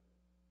 Joe.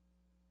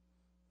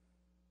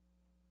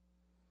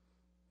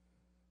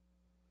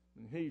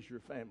 And he's your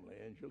family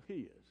angel.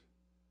 He is.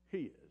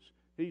 He is.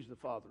 He's the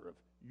father of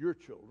your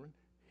children.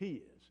 He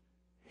is.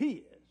 He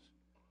is.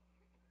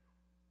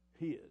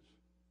 He is.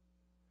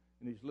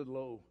 And his little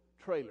old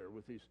trailer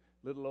with his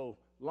little old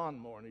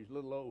lawnmower and his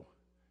little old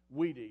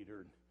weed eater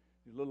and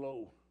his little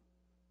old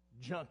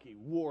junky,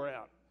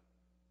 wore-out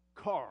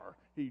car,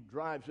 he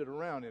drives it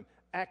around and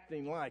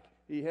acting like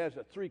he has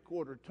a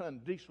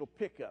 3/4-ton diesel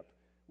pickup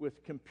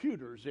with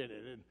computers in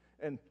it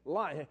and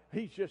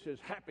he's just as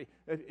happy.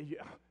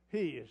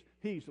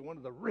 He's one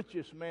of the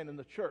richest men in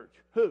the church.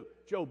 Who?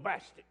 Joe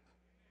Bastic.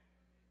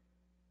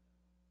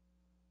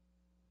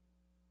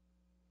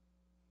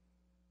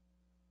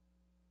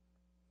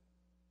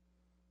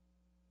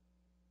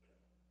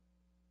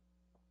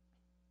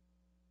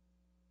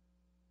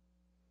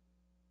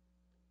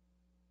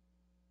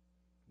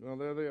 Well,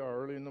 there they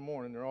are early in the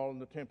morning. They're all in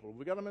the temple.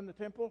 We got them in the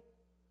temple?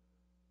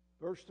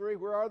 Verse 3,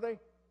 where are they?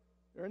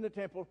 They're in the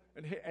temple.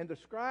 And the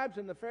scribes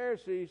and the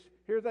Pharisees,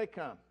 here they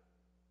come.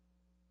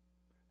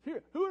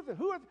 Here, who are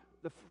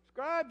the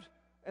scribes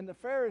and the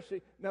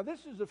Pharisees? Now,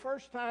 this is the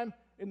first time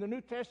in the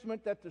New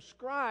Testament that the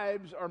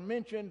scribes are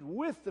mentioned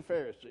with the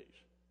Pharisees.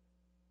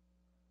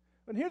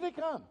 And here they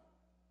come.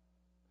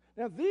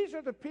 Now, these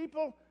are the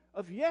people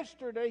of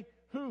yesterday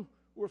who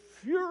were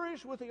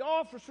furious with the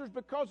officers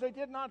because they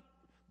did not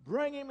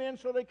bring him in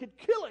so they could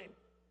kill him.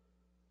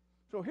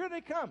 So here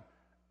they come.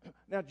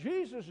 Now,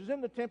 Jesus is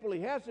in the temple. He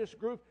has this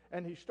group,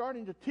 and he's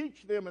starting to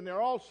teach them, and they're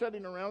all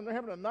sitting around. They're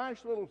having a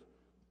nice little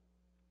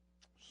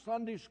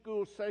Sunday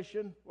school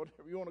session,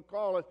 whatever you want to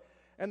call it,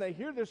 and they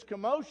hear this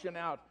commotion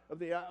out of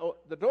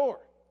the door.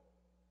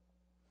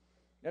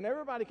 And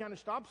everybody kind of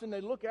stops, and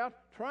they look out,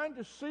 trying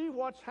to see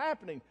what's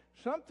happening.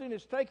 Something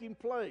is taking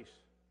place.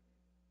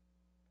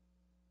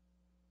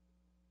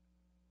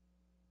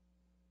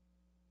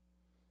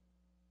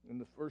 In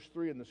the verse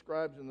 3, and the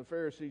scribes and the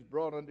Pharisees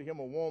brought unto him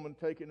a woman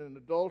taken in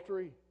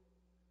adultery.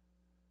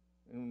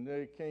 And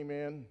they came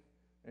in,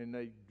 and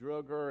they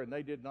drug her, and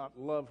they did not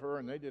love her,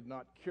 and they did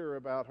not care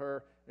about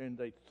her, and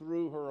they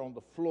threw her on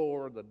the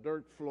floor, the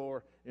dirt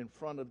floor, in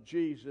front of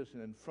Jesus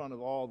and in front of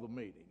all the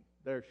meeting.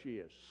 There she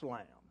is,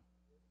 slam.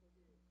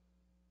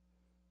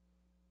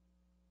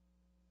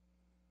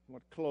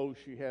 What clothes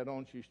she had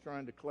on, she's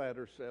trying to clad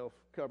herself,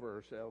 cover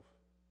herself.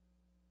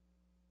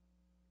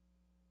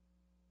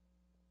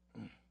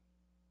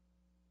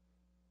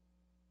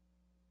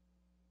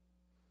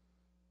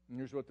 And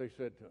here's what they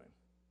said to him.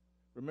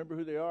 Remember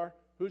who they are?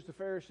 Who's the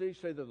Pharisees?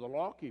 Say they're the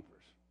law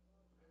keepers.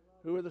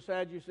 Who are the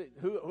Sadducees?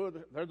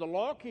 They're the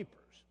law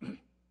keepers. Now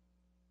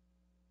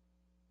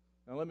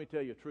let me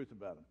tell you the truth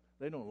about them.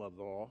 They don't love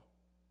the law.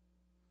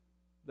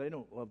 They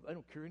don't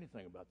care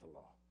anything about the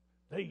law.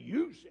 They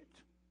use it.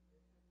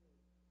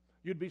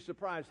 You'd be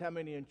surprised how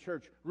many in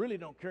church really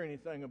don't care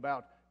anything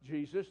about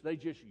Jesus. They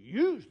just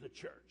use the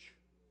church.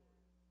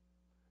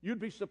 You'd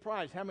be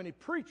surprised how many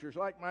preachers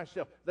like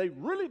myself, they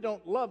really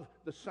don't love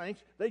the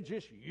saints. They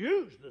just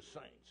use the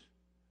saints.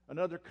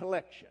 Another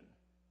collection.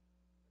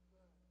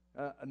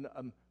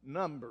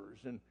 Numbers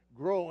and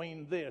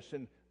growing this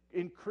and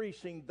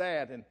increasing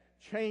that and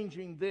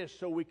changing this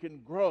so we can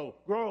grow.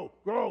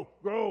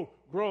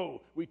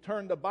 We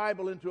turn the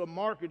Bible into a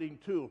marketing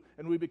tool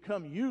and we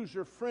become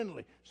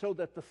user-friendly so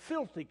that the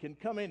filthy can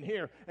come in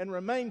here and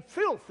remain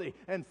filthy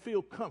and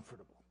feel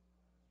comfortable.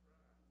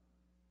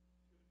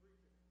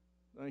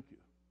 Thank you.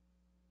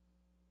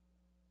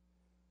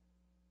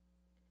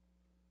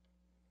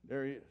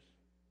 There he is.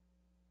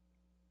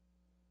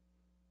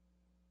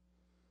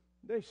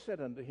 They said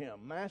unto him,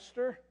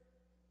 Master,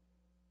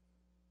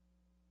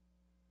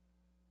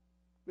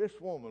 this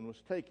woman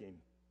was taken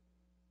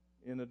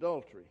in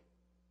adultery.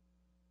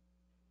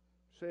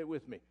 Say it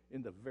with me.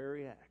 In the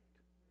very act.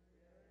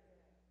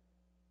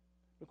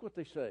 Look what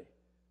they say.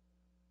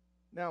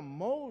 Now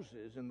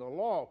Moses in the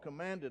law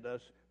commanded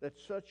us that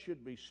such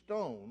should be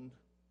stoned,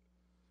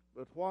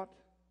 but what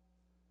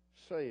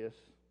sayest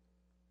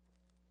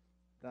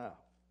thou?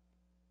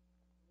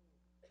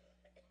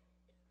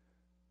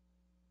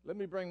 Let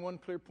me bring one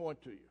clear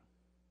point to you.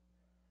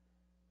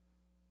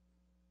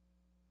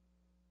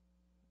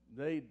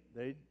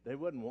 They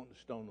wasn't wanting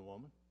to stone the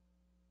woman.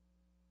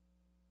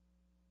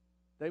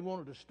 They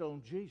wanted to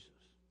stone Jesus.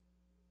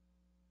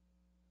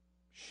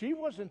 She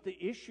wasn't the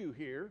issue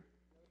here.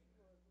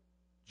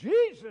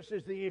 Jesus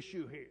is the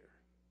issue here.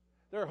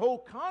 Their whole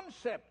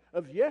concept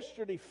of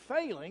yesterday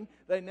failing,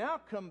 they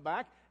now come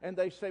back and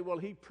they say, well,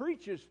 he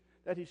preaches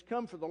that he's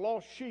come for the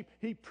lost sheep.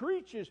 He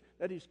preaches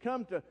that he's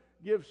come to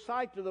give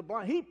sight to the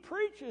blind. He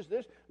preaches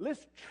this.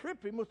 Let's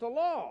trip him with the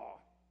law.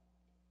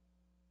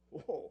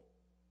 Whoa.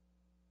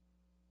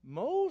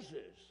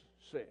 Moses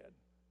said,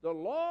 the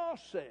law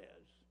says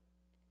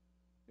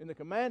in the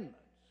commandments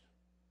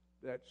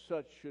that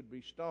such should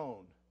be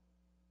stoned.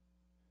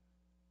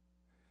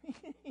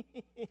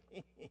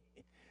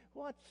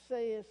 What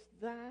sayest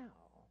thou?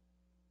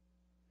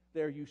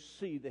 There you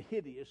see the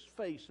hideous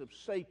face of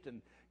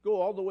Satan.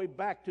 Go all the way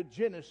back to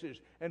Genesis,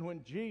 and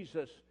when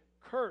Jesus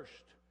cursed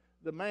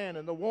the man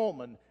and the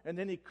woman, and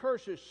then he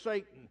curses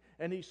Satan,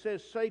 and he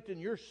says, Satan,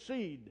 your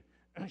seed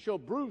shall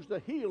bruise the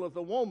heel of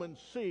the woman's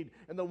seed,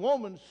 and the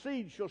woman's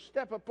seed shall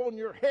step upon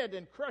your head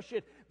and crush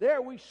it.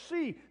 There we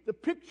see the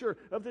picture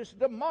of this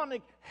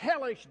demonic,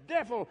 hellish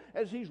devil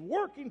as he's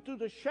working through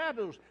the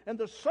shadows and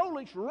the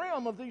soulish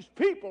realm of these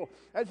people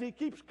as he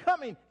keeps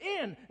coming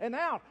in and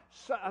out.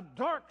 A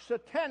dark,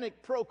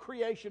 satanic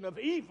procreation of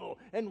evil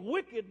and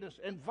wickedness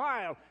and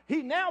vile.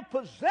 He now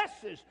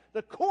possesses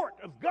the court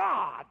of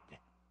God.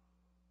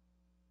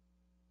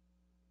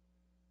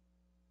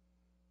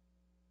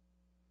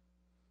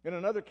 In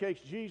another case,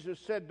 Jesus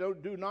said,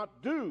 do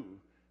not do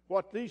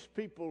what these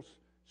people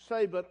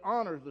say, but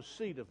honor the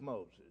seed of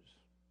Moses.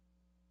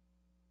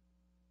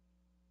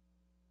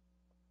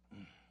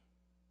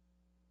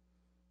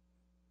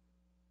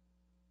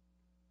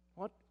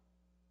 What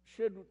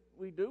should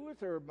we do with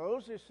her?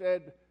 Moses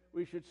said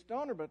we should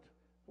stone her, but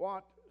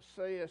what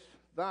sayest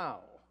thou?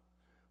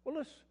 Well,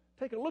 let's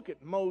take a look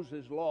at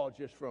Moses' law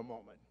just for a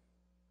moment.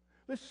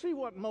 Let's see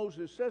what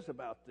Moses says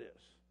about this.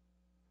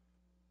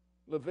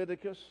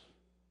 Leviticus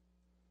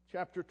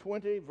chapter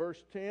 20,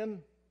 verse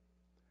 10.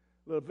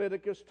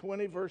 Leviticus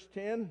 20, verse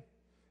 10.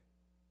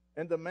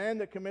 And the man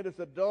that committeth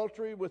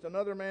adultery with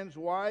another man's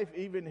wife,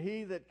 even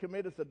he that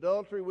committeth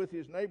adultery with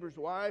his neighbor's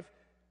wife,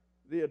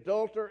 the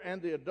adulterer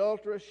and the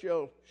adulteress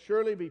shall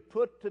surely be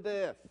put to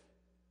death.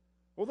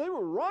 Well, they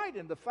were right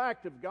in the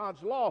fact of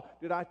God's law.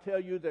 Did I tell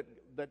you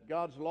that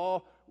God's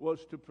law was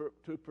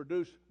to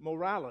produce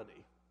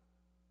morality?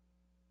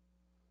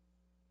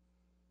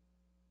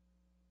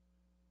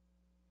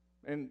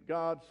 And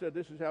God said,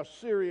 this is how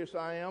serious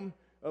I am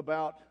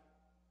about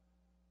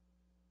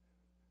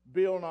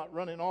Bill not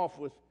running off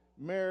with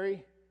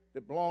Mary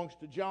that belongs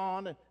to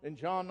John, and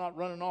John not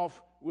running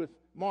off with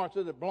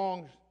Martha that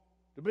belongs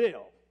to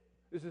Bill.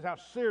 This is how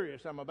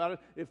serious I'm about it.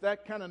 If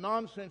that kind of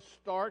nonsense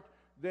starts,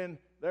 then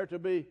they're to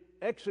be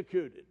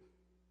executed.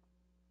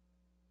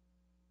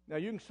 Now,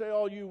 you can say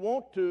all you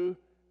want to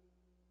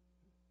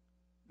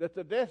that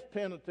the death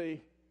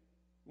penalty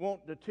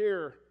won't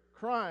deter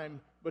crime,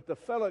 but the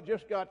fellow that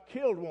just got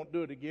killed won't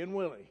do it again,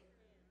 will he?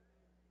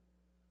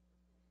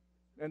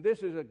 And this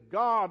is a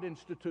God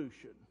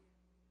institution.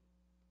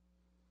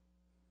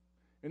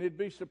 And it'd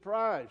be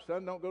surprised.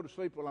 Son, don't go to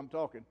sleep while I'm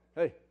talking.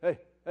 Hey,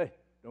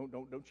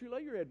 don't you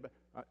lay your head back.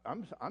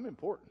 I'm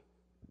important.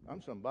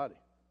 I'm somebody.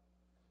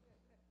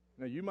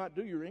 Now, you might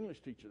do your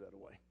English teacher that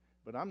way,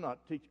 but I'm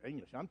not teaching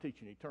English. I'm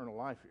teaching eternal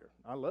life here.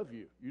 I love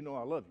you. You know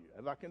I love you.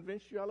 Have I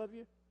convinced you I love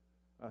you?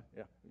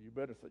 Yeah, you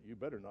better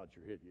nod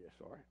your head yes.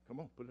 All right, come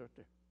on, put it right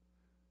there.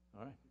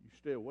 All right, you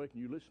stay awake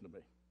and you listen to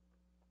me.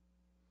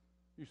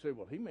 You say,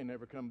 well, he may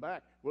never come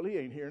back. Well, he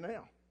ain't here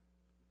now.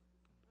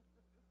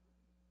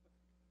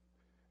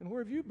 And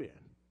where have you been,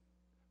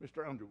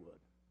 Mr. Underwood?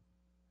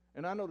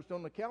 And I noticed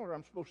on the calendar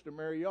I'm supposed to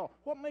marry y'all.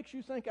 What makes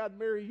you think I'd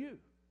marry you?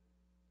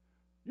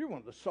 You're one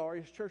of the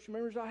sorriest church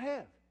members I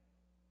have.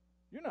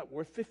 You're not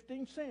worth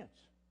 15 cents.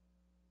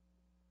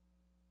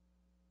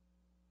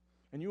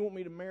 And you want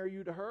me to marry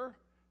you to her?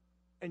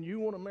 And you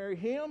want to marry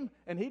him?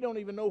 And he don't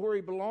even know where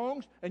he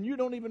belongs? And you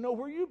don't even know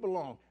where you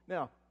belong?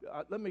 Now,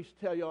 let me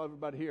tell y'all,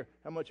 everybody here,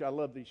 how much I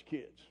love these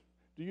kids.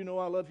 Do you know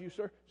I love you,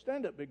 sir?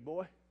 Stand up, big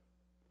boy.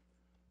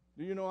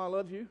 Do you know I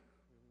love you?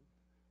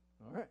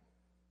 All right.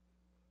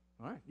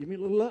 All right, give me a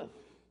little love.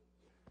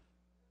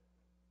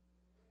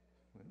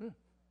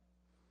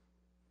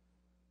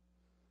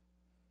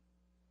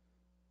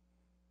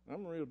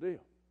 I'm the real deal.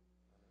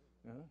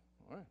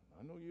 All right,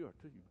 I know you are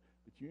too,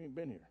 but you ain't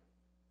been here.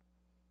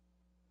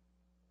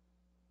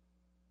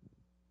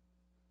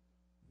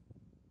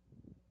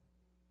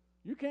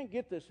 You can't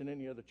get this in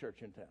any other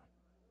church in town.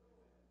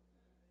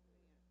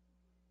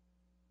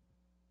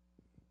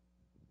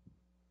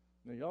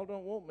 Now, y'all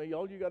don't want me.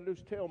 All you got to do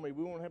is tell me.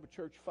 We won't have a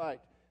church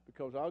fight,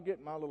 because I'll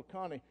get my little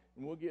Connie,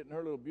 and we'll get in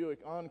her little Buick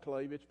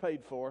Enclave. It's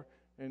paid for,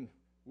 and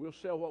we'll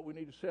sell what we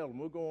need to sell, and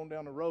we'll go on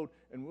down the road,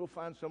 and we'll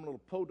find some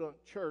little podunk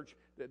church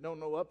that don't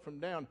know up from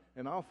down,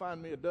 and I'll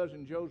find me a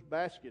dozen Joe's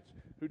Baskets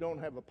who don't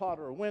have a pot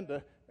or a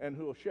window and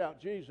who will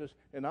shout Jesus,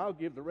 and I'll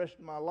give the rest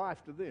of my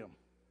life to them.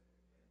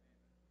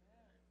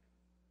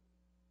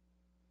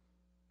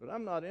 But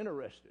I'm not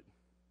interested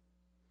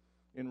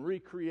in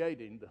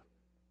recreating the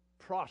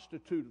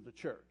prostitute of the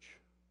church.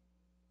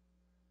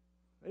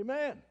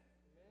 Amen.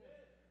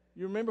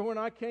 You remember when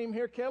I came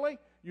here, Kelly?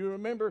 You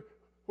remember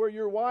where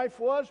your wife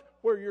was,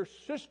 where your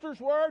sisters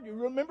were? Do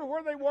you remember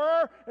where they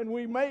were? And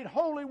we made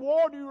holy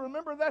war. Do you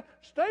remember that?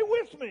 Stay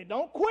with me.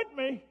 Don't quit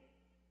me.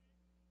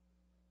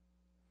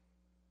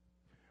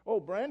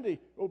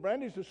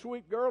 Brandy's a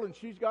sweet girl, and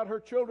she's got her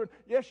children.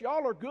 Yes,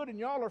 y'all are good and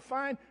y'all are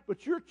fine,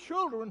 but your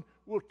children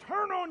will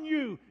turn on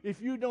you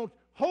if you don't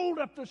hold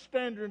up the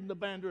standard and the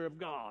banner of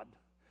God.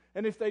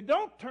 And if they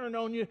don't turn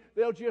on you,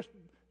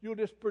 you'll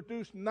just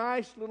produce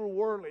nice little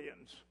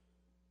whirlians.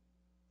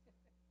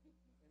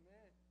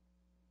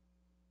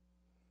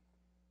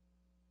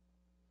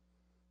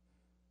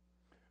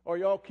 Are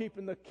y'all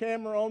keeping the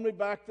camera on me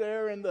back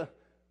there in the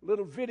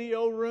little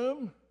video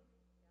room?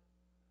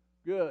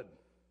 Good.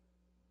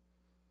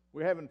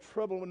 We're having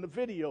trouble in the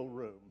video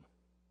room.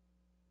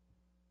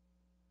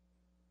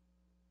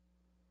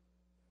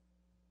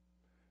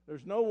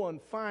 There's no one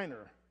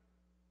finer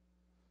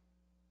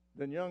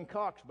than young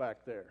Cox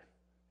back there.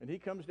 And he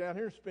comes down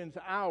here and spends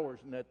hours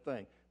in that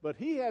thing. But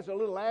he has a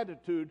little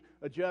attitude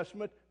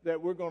adjustment that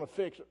we're going to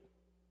fix.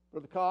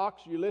 Brother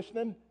Cox, you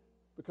listening?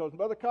 Because,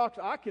 Brother Cox,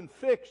 I can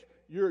fix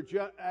your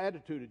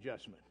attitude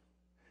adjustment.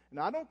 And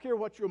I don't care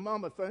what your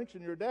mama thinks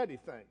and your daddy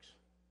thinks.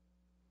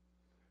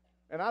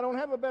 And I don't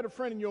have a better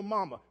friend than your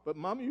mama. But,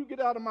 Mama, you get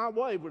out of my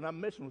way when I'm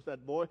messing with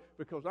that boy,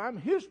 because I'm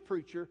his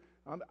preacher.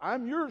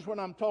 I'm yours when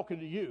I'm talking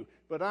to you,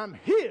 but I'm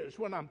his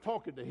when I'm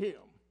talking to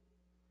him.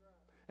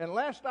 And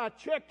last I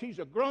checked, he's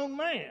a grown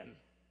man.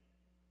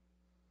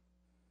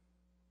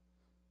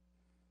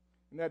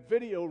 And that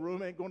video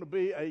room ain't going to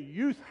be a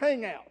youth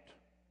hangout.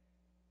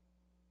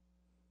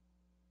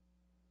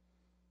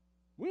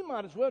 We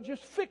might as well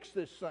just fix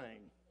this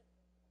thing.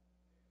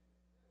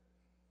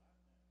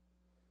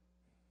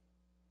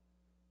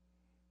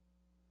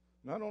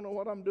 And I don't know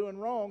what I'm doing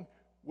wrong.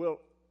 Well,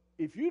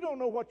 if you don't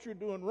know what you're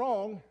doing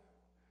wrong,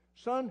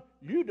 son,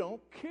 you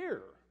don't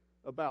care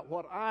about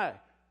what I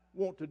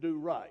want to do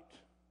right.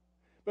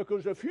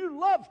 Because if you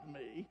loved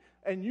me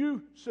and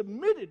you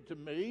submitted to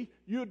me,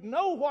 you'd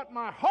know what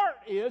my heart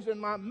is and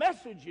my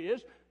message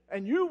is,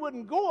 and you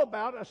wouldn't go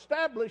about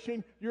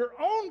establishing your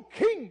own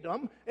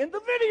kingdom in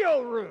the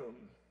video room.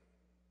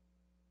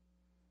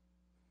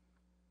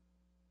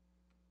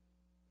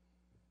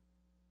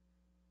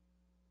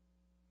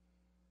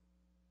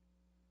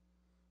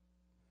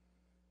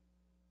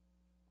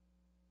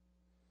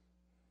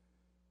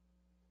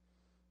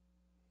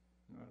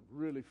 I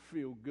really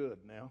feel good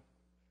now.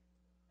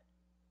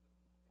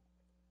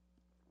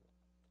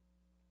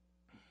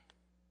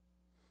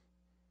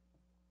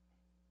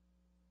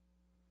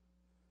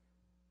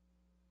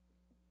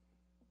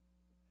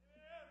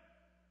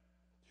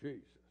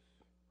 Jesus.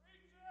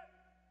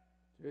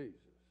 Jesus.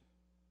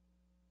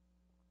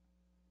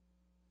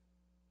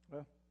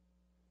 Well,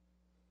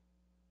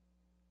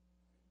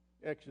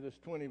 Exodus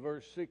 20,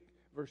 verse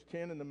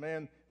 10, and the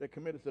man that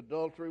committeth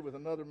adultery with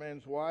another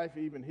man's wife,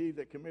 even he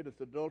that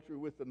committeth adultery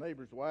with the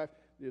neighbor's wife,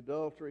 the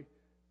adultery,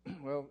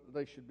 well,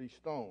 they should be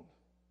stoned.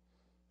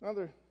 Now,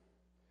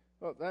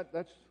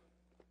 that's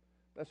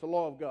the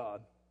law of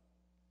God.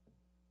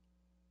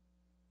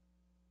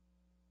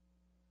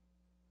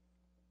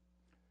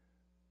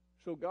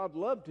 So God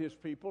loved his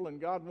people, and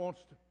God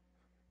wants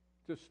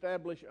to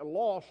establish a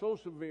law so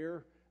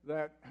severe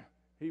that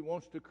he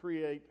wants to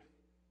create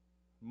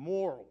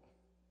moral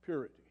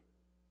purity.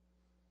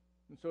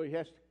 And so he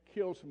has to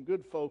kill some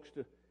good folks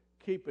to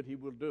keep it. He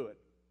will do it.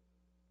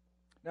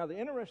 Now, the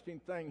interesting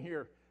thing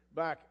here,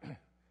 back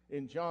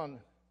in John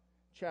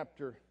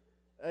chapter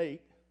 8,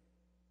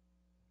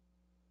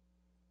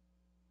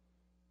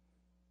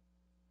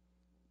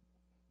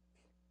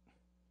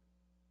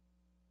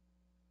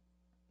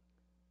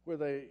 where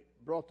they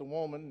brought the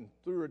woman and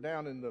threw her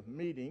down in the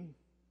meeting.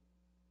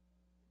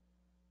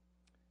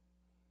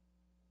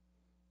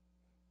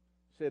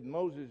 Said,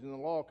 Moses in the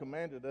law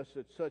commanded us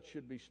that such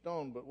should be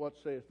stoned, but what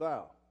sayest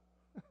thou?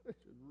 This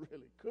is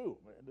really cool,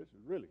 man. This is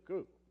really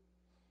cool.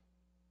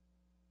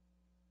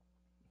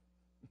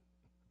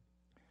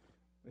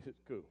 This is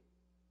cool.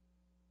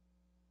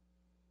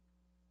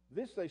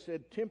 This, they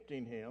said,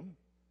 tempting him,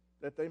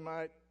 that they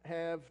might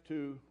have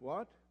to,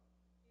 what?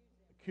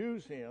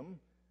 Accuse him.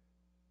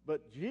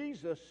 But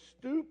Jesus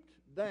stooped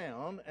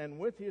down and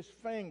with his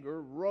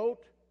finger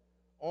wrote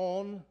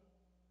on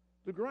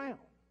the ground.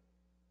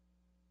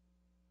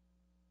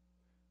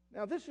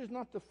 Now, this is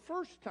not the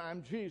first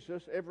time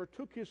Jesus ever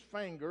took his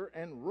finger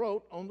and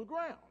wrote on the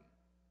ground.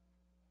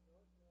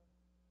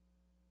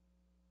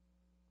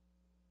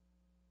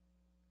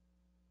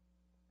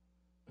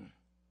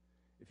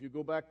 If you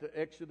go back to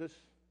Exodus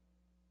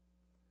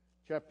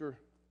chapter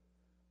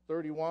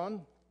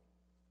 31,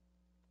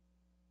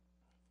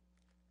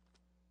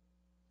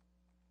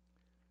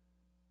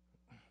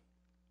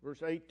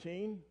 verse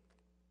 18,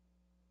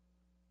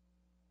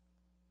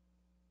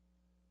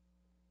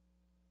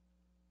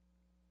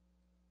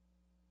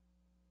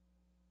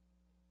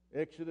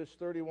 Exodus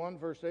 31,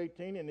 verse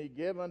 18, and he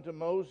gave unto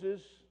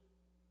Moses,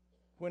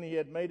 when he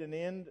had made an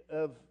end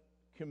of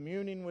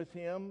communing with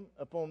him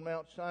upon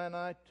Mount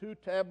Sinai, 2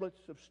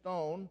 tablets of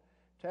stone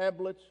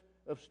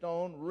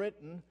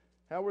written.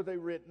 How were they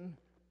written?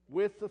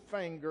 With the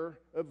finger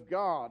of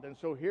God. And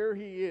so here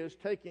he is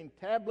taking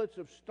tablets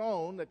of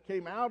stone that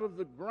came out of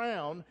the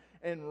ground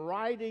and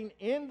writing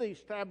in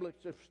these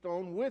tablets of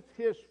stone with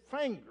his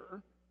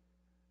finger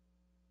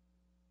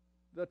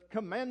the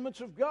commandments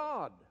of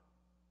God.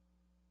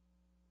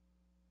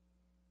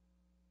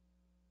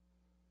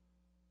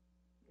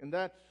 And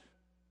that's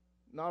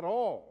not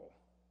all.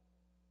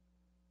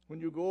 When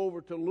you go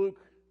over to Luke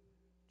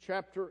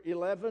chapter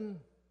 11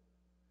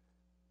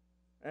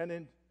 and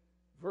in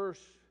verse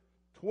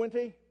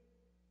 20,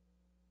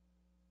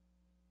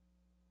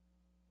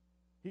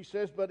 he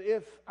says, but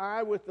if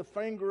I with the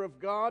finger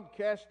of God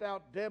cast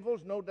out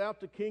devils, no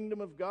doubt the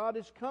kingdom of God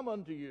is come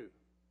unto you.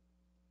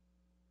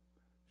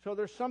 So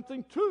there's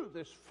something to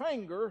this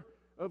finger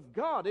of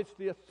God. It's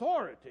the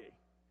authority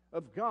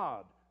of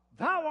God.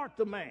 Thou art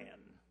the man.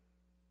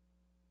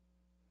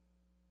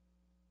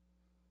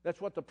 That's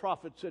what the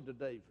prophet said to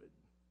David.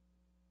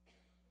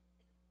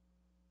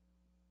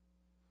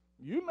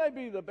 You may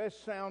be the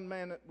best sound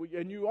man,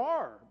 and you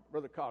are,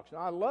 Brother Cox.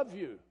 And I love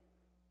you.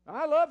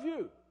 I love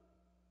you.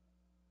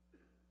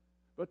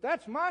 But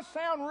that's my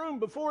sound room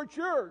before it's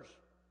yours.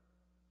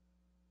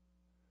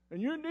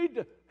 And you need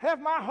to have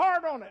my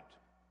heart on it.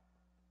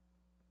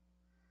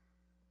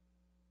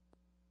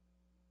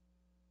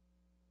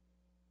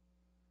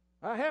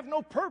 I have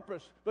no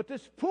purpose but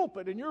this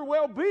pulpit and your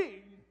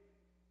well-being.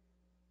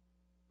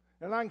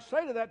 And I can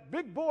say to that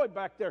big boy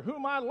back there,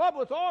 whom I love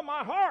with all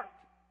my heart,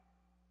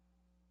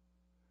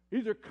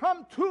 either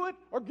come to it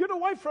or get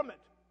away from it.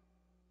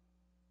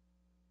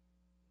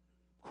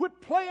 Quit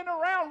playing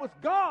around with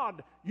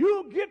God.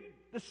 You'll get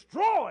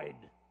destroyed.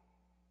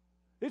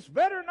 It's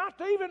better not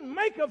to even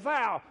make a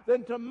vow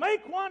than to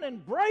make one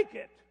and break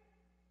it.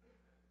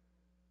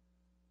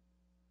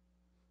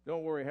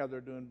 Don't worry how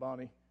they're doing,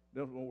 Bonnie.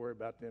 Don't worry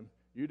about them.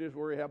 You just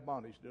worry how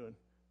Bonnie's doing.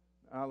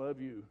 I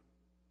love you.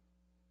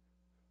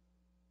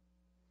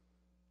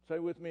 Say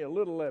with me, a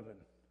little leaven.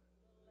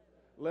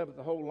 Leaven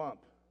the whole lump.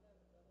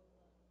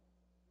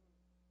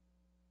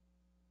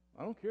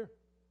 I don't care.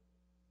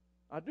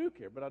 I do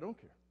care, but I don't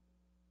care.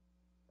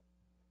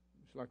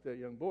 It's like that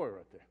young boy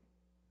right there.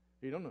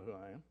 He don't know who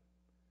I am.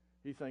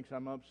 He thinks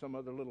I'm some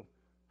other little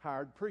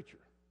hired preacher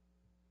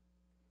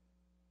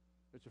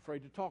that's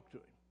afraid to talk to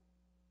him.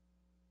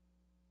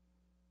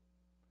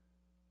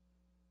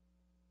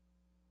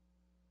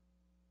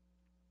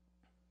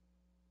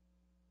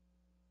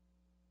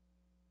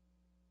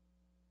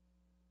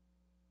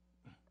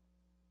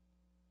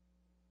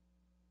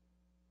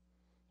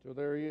 So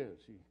there he is.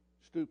 He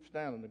stoops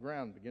down on the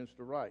ground and begins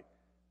to write.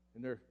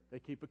 And they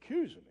keep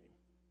accusing him.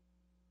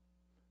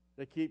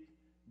 They keep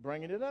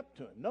bringing it up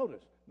to him.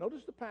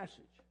 Notice the passage.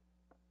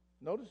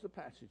 Notice the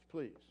passage,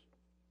 please.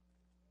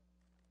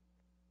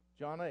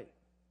 John 8.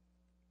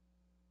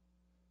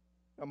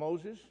 Now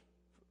Moses,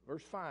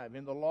 verse 5,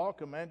 in the law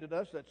commanded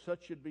us that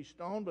such should be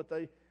stoned, but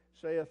they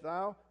saith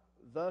thou,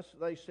 thus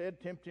they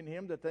said, tempting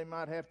him that they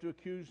might have to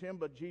accuse him.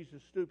 But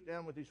Jesus stooped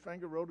down with his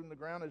finger, wrote in the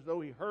ground as though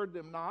he heard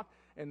them not.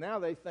 And now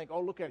they think,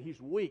 oh, look at it, he's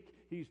weak.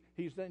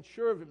 He's then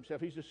sure of himself.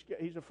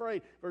 He's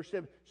afraid. Verse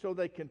 7, so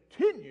they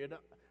continued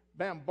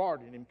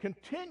bombarding him,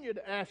 continued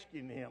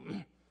asking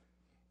him.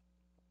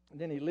 And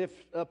then he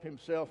lifts up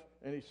himself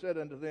and he said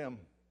unto them,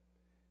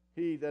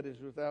 he that is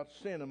without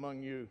sin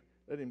among you,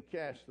 let him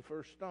cast the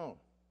first stone.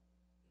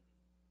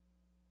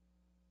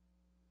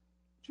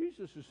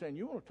 Jesus is saying,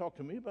 you want to talk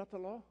to me about the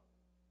law?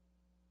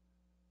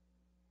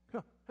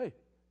 Hey,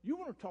 you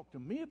want to talk to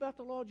me about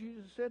the law?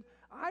 Jesus said,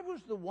 I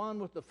was the one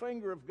with the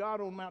finger of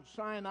God on Mount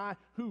Sinai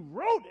who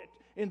wrote it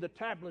in the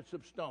tablets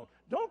of stone.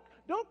 Don't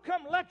Don't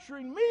come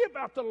lecturing me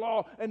about the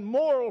law and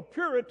moral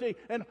purity.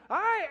 And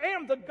I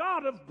am the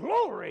God of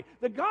glory,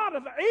 the God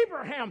of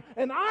Abraham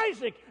and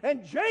Isaac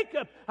and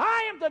Jacob.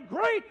 I am the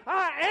great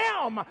I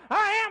am.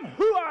 I am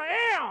who I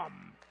am.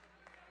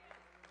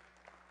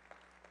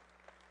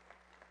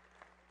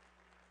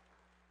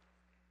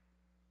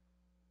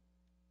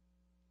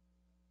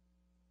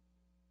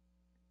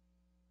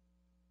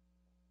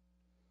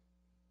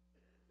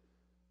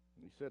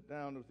 He sat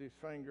down with his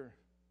finger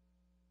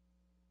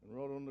and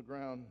wrote on the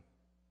ground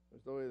as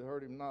though he had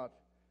heard him not.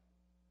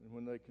 And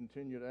when they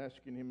continued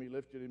asking him, he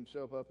lifted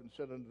himself up and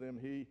said unto them,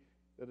 He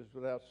that is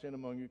without sin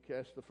among you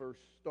cast the first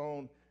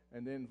stone.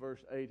 And then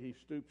verse 8, he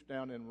stoops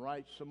down and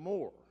writes some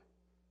more.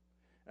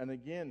 And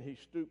again he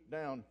stooped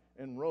down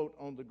and wrote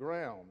on the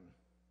ground.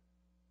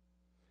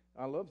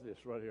 I love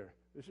this right here.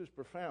 This is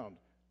profound.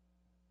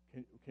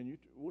 Can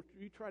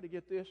you try to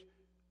get this?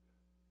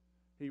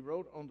 He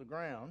wrote on the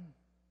ground,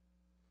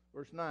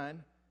 verse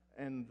 9,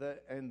 and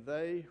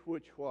they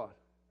which what?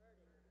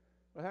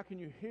 Well, how can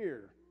you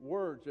hear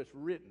words that's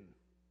written?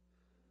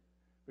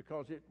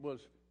 Because it was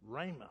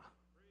Rhema.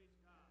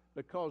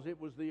 Because it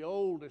was the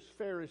oldest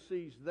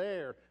Pharisees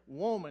there,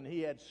 woman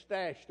he had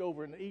stashed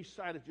over in the east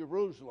side of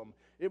Jerusalem.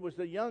 It was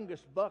the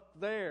youngest buck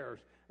there,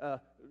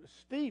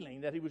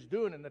 stealing that he was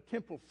doing in the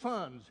temple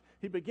funds.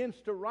 He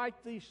begins to write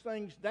these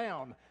things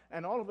down,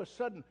 and all of a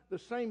sudden, the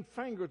same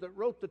finger that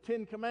wrote the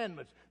Ten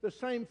Commandments, the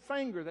same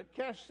finger that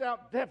casts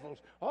out devils,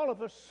 all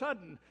of a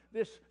sudden,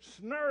 this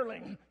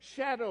snarling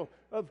shadow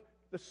of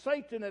the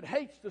Satan that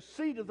hates the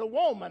seed of the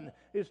woman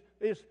is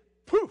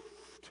poofed,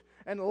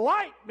 and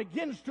light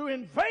begins to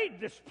invade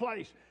this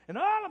place. And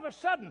all of a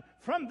sudden,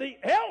 from the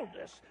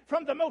eldest,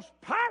 from the most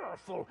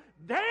powerful,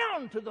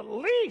 down to the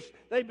least,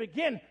 they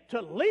begin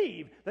to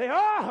leave. They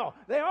all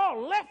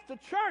left the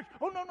church.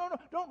 Oh, no,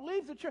 don't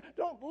leave the church.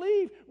 Don't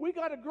leave. We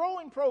got a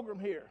growing program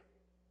here.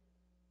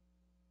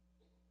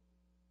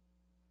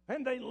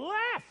 And they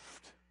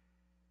left.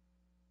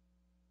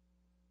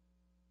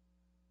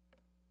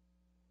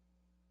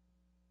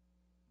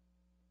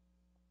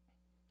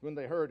 When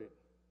they heard it,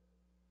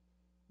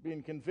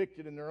 being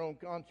convicted in their own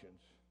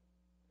conscience,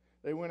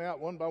 they went out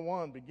one by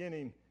one,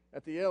 beginning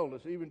at the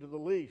eldest, even to the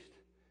least.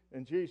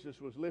 And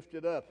Jesus was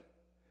lifted up,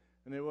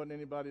 and there wasn't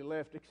anybody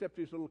left except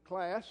his little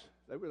class.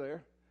 They were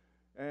there,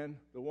 and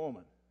the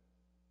woman.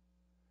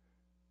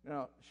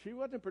 Now, she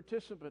wasn't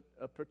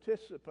a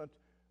participant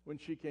when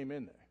she came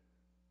in there.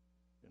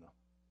 You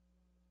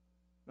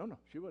know. No,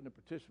 she wasn't a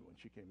participant when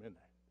she came in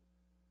there.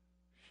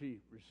 She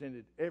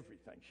resented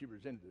everything. She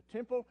resented the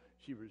temple.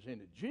 She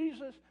resented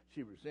Jesus.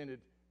 She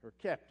resented her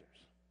captors.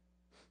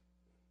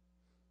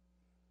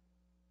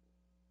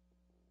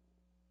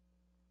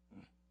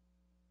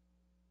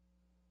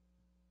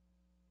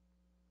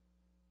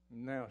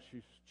 Now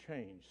she's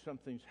changed.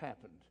 Something's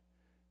happened.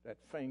 That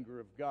finger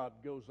of God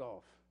goes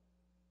off.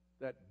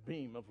 That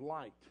beam of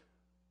light.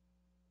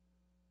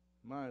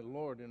 My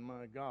Lord and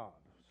my God.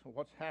 So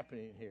what's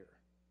happening here?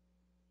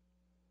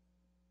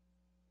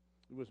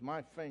 It was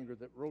my finger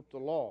that wrote the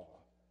law.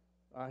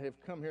 I have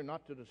come here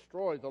not to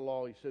destroy the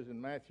law, he says in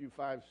Matthew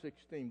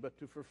 5:16, but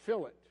to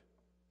fulfill it.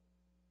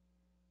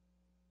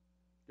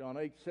 John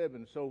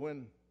 8:7. So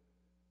when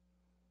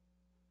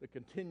the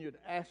continued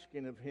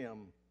asking of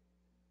him,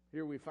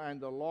 here we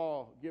find the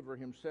lawgiver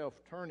himself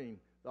turning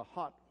the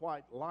hot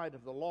white light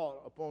of the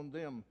law upon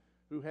them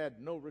who had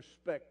no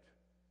respect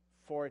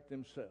for it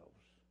themselves.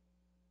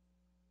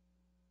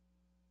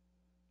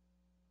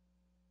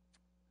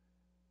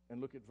 And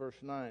look at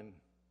verse 9.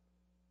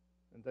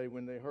 And they,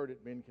 when they heard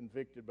it, being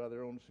convicted by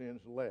their own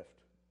sins, left.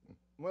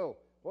 Well,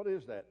 what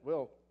is that?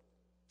 Well,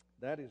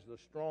 that is the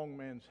strong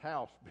man's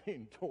house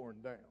being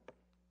torn down.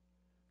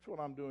 That's what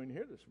I'm doing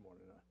here this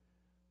morning.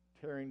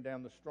 Tearing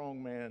down the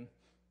strong man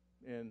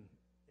in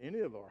any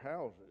of our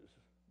houses.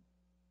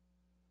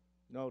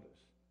 Notice,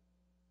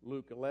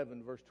 Luke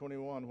 11, verse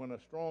 21, when a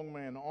strong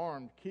man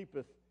armed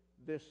keepeth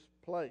his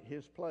place,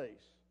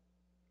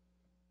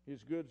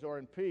 his goods are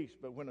in peace,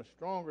 but when a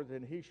stronger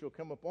than he shall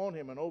come upon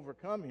him and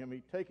overcome him,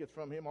 he taketh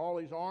from him all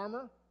his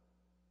armor,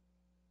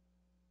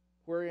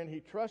 wherein he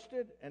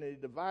trusted, and he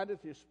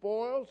divideth his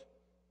spoils.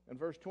 And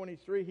verse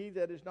 23, he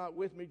that is not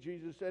with me,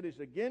 Jesus said, is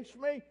against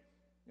me,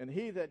 and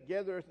he that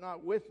gathereth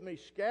not with me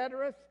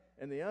scattereth,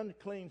 and the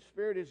unclean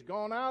spirit is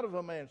gone out of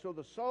a man. So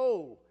the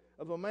soul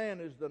of a man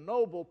is the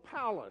noble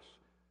palace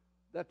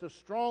that the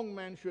strong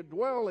man should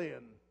dwell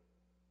in.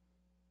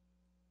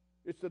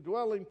 It's the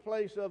dwelling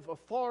place of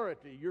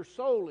authority. Your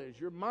soul is,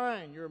 your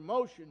mind, your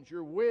emotions,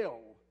 your will.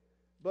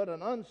 But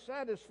an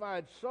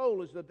unsatisfied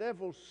soul is the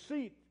devil's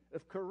seat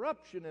of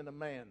corruption in a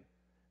man.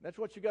 That's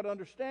what you got to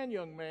understand,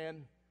 young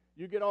man.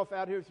 You get off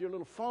out here with your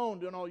little phone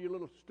doing all your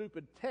little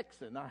stupid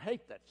texting. I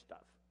hate that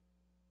stuff.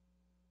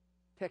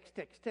 Text.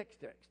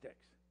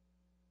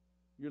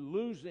 You're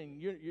losing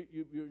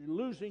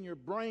your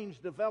brain's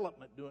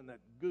development doing that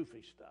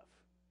goofy stuff.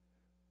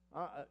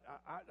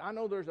 I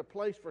know there's a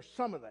place for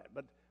some of that,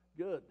 but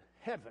good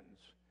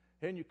heavens.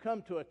 And you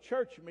come to a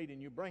church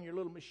meeting, you bring your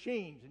little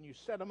machines and you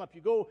set them up.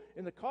 You go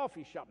in the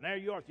coffee shop, and there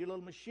you are with your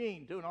little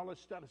machine doing all this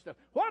stuff.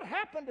 What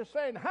happened to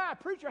saying, "Hi,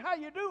 preacher, how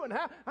you doing?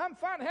 I'm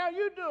fine, how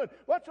you doing?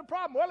 What's the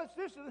problem?" "Well, it's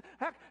this."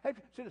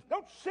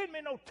 Don't send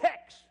me no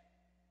text.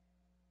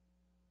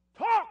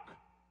 Talk.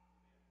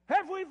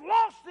 Have we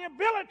lost the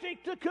ability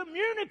to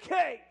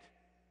communicate?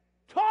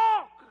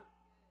 Talk.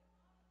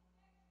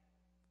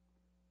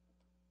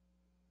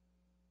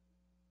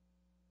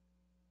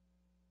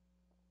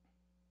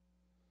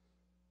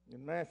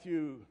 In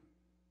Matthew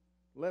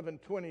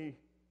 11:20,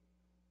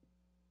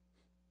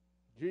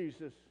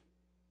 Jesus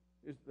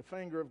is the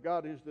finger of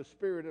God, is the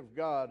Spirit of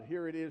God.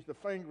 Here it is, the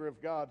finger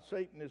of God.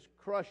 Satan is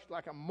crushed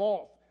like a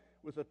moth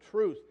with the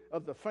truth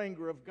of the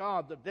finger of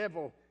God. The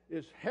devil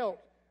is held.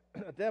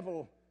 The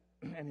devil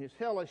and his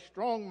hellish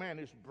strong man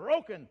is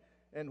broken.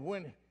 And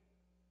when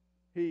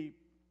he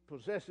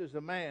possesses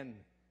a man,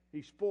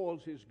 he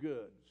spoils his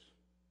goods.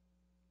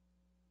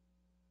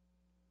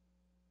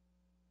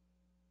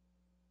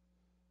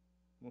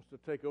 Wants to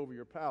take over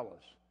your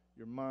palace,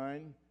 your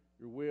mind,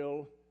 your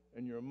will,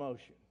 and your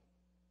emotion.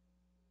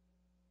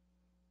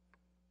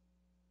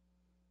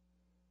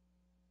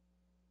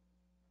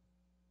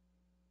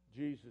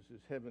 Jesus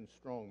is heaven's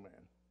strong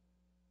man.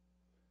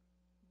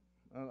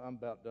 I'm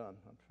about done.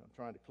 I'm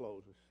trying to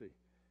close. Let's see.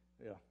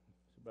 Yeah,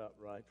 it's about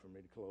right for me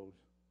to close.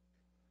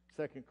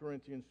 2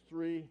 Corinthians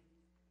 3.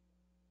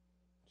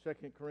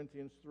 2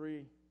 Corinthians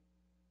 3.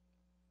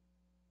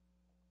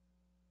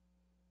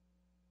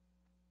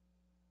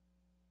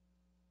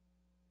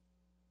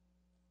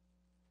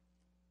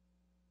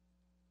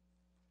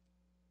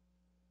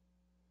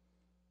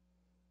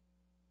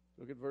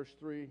 Look at verse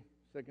 3,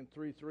 2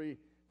 3:3.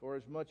 For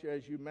as much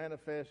as you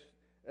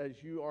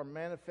are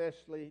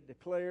manifestly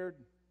declared,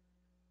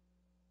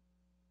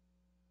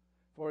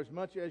 for as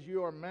much as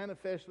you are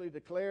manifestly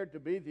declared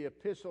to be the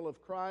epistle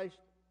of Christ,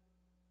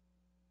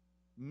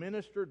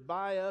 ministered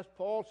by us,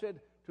 Paul said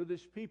to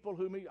this people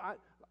I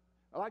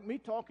like me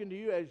talking to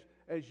you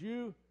as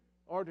you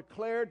are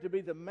declared to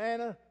be the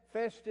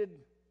manifested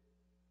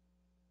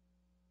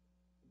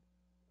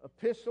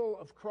epistle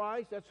of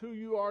Christ. That's who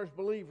you are as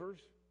believers.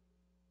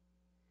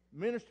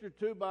 Ministered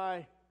to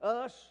by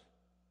us,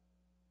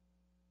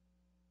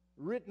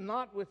 written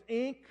not with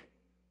ink,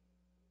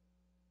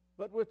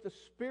 but with the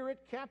Spirit,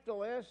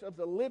 capital S, of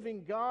the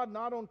living God,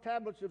 not on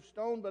tablets of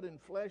stone, but in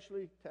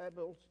fleshly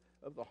tablets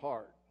of the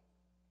heart.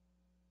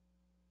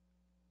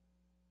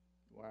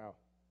 Wow.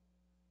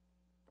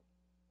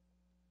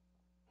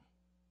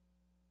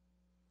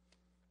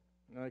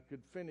 I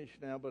could finish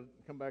now, but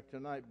come back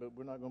tonight, but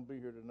we're not going to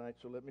be here tonight,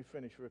 so let me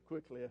finish real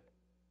quickly.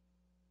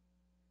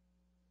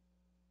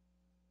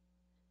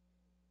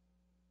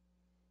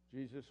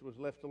 Jesus was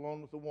left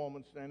alone with a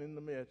woman standing in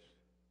the midst.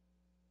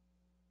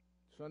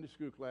 Sunday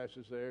school class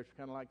is there. It's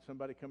kind of like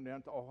somebody come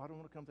down to, I don't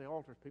want to come to the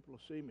altar. People will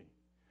see me.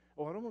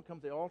 I don't want to come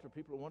to the altar.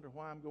 People will wonder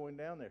why I'm going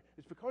down there.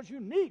 It's because you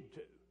need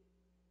to.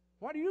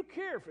 Why do you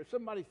care if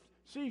somebody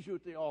sees you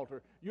at the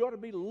altar? You ought to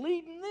be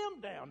leading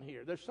them down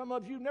here. There's some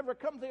of you who've never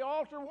come to the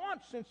altar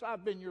once since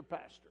I've been your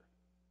pastor.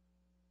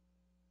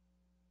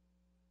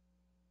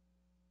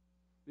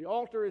 The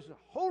altar is a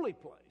holy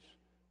place.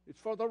 It's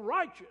for the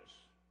righteous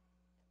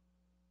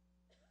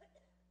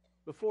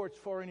before it's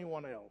for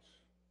anyone else.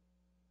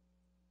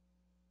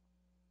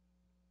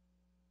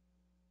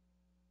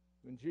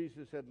 When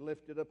Jesus had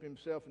lifted up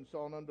himself and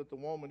saw none but the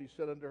woman, he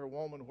said unto her,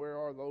 Woman, where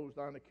are those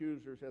thine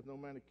accusers? Hath no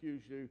man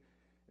accused you?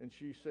 And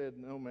she said,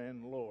 No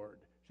man, Lord.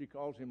 She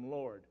calls him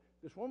Lord.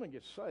 This woman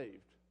gets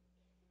saved.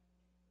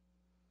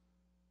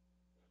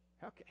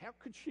 How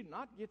could she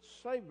not get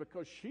saved?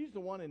 Because she's the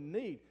one in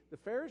need. The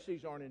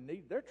Pharisees aren't in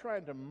need. They're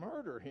trying to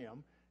murder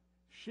him.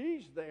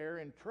 She's there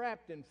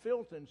entrapped in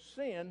filth and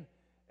sin,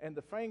 and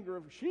the finger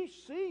of, she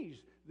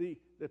sees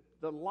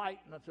the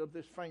lightness of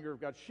this finger of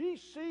God. She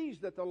sees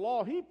that the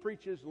law he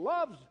preaches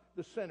loves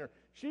the sinner.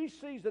 She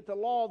sees that the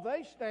law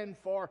they stand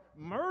for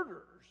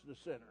murders the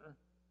sinner.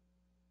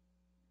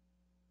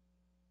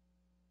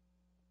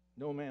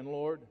 No man,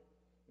 Lord.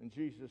 And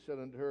Jesus said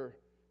unto her,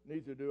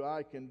 Neither do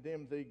I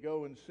condemn thee.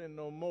 Go and sin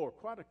no more.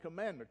 Quite a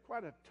commandment,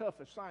 quite a tough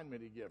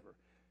assignment he gave her.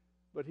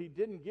 But he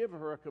didn't give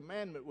her a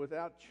commandment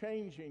without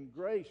changing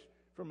grace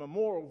from a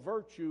moral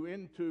virtue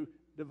into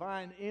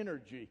divine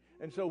energy.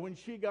 And so when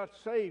she got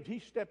saved, he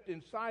stepped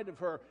inside of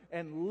her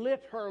and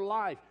lit her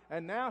life.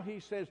 And now he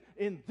says,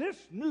 in this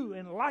new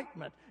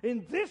enlightenment,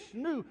 in this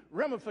new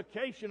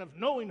ramification of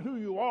knowing who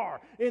you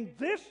are, in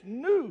this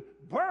new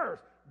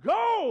birth,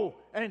 go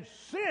and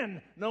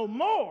sin no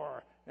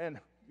more. And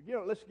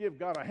let's give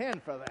God a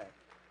hand for that.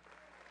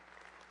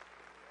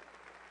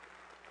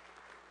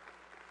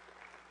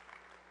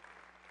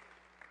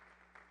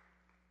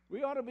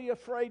 We ought to be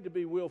afraid to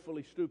be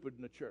willfully stupid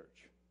in the church.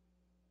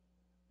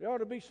 There ought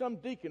to be some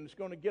deacon that's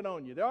going to get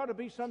on you. There ought to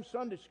be some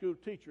Sunday school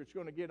teacher that's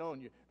going to get on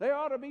you. There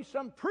ought to be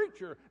some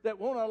preacher that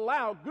won't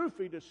allow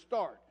goofy to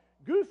start.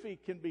 Goofy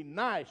can be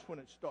nice when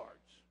it starts.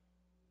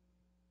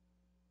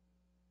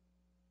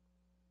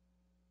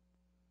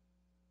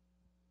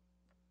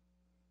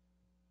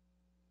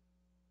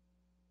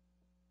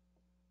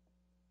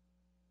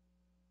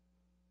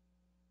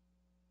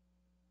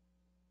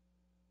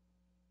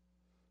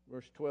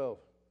 Verse 12,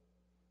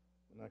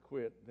 and I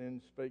quit. Then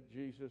spake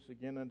Jesus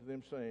again unto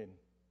them, saying,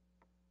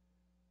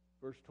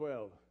 verse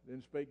 12,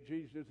 then spake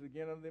Jesus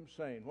again unto them,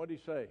 saying, what did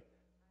he say?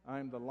 I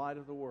am the light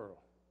of the world,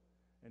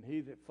 and he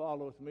that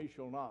followeth me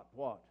shall not,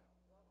 what?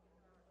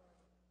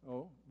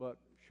 Oh, but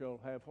shall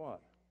have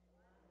what?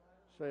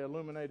 Say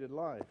illuminated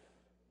life.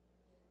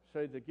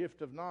 Say the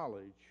gift of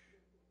knowledge.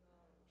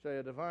 Say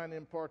a divine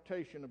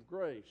impartation of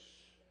grace.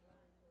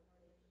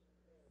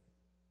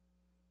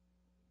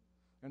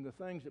 And the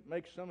things that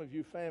make some of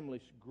you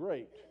families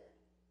great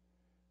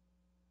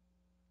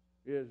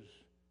is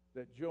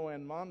that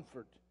Joanne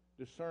Monfort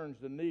discerns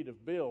the need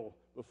of Bill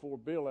before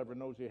Bill ever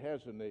knows he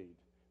has a need.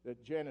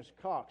 That Janice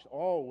Cox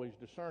always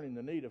discerning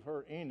the need of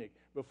her Enoch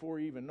before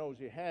he even knows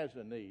he has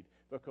a need,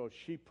 because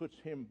she puts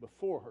him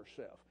before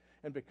herself.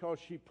 And because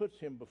she puts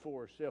him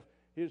before herself,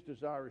 his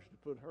desire is to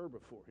put her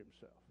before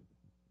himself.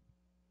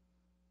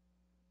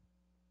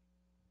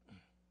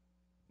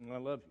 And I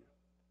love you.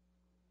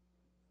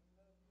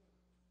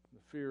 The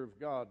fear of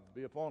God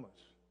be upon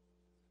us.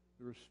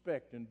 The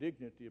respect and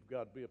dignity of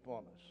God be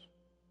upon us.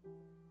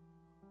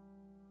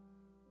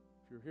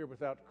 If you're here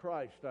without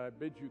Christ, I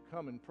bid you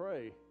come and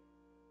pray.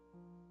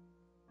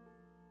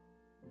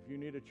 If you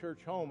need a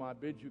church home, I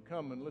bid you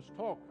come and let's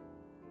talk.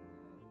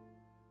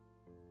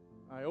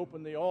 I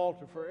open the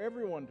altar for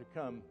everyone to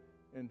come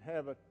and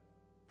have a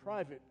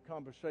private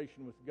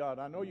conversation with God.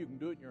 I know you can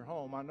do it in your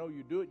home. I know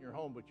you do it in your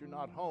home, but you're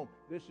not home.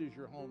 This is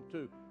your home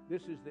too.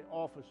 This is the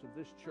office of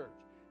this church.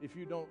 If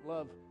you don't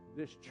love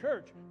this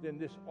church, then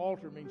this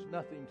altar means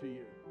nothing to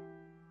you.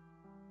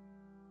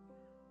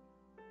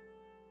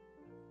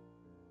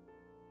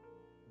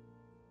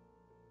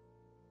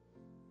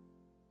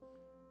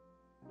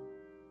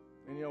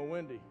 And you know,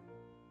 Wendy,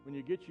 when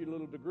you get your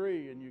little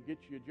degree and you get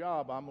your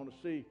job, I'm going to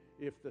see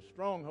if the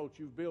stronghold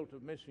you've built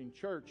of missing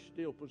church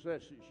still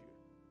possesses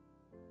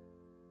you.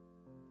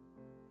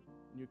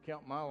 And you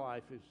count my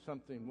life as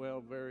something,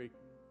 well, very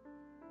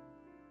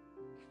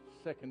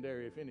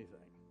secondary, if anything.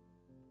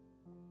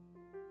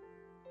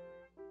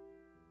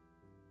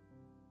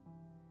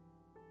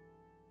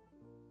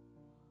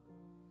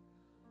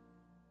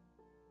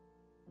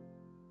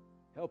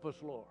 Help us,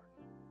 Lord.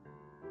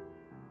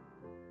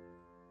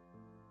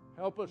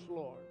 Help us,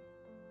 Lord.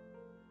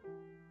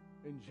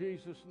 In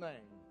Jesus'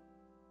 name,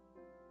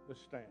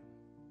 let's stand.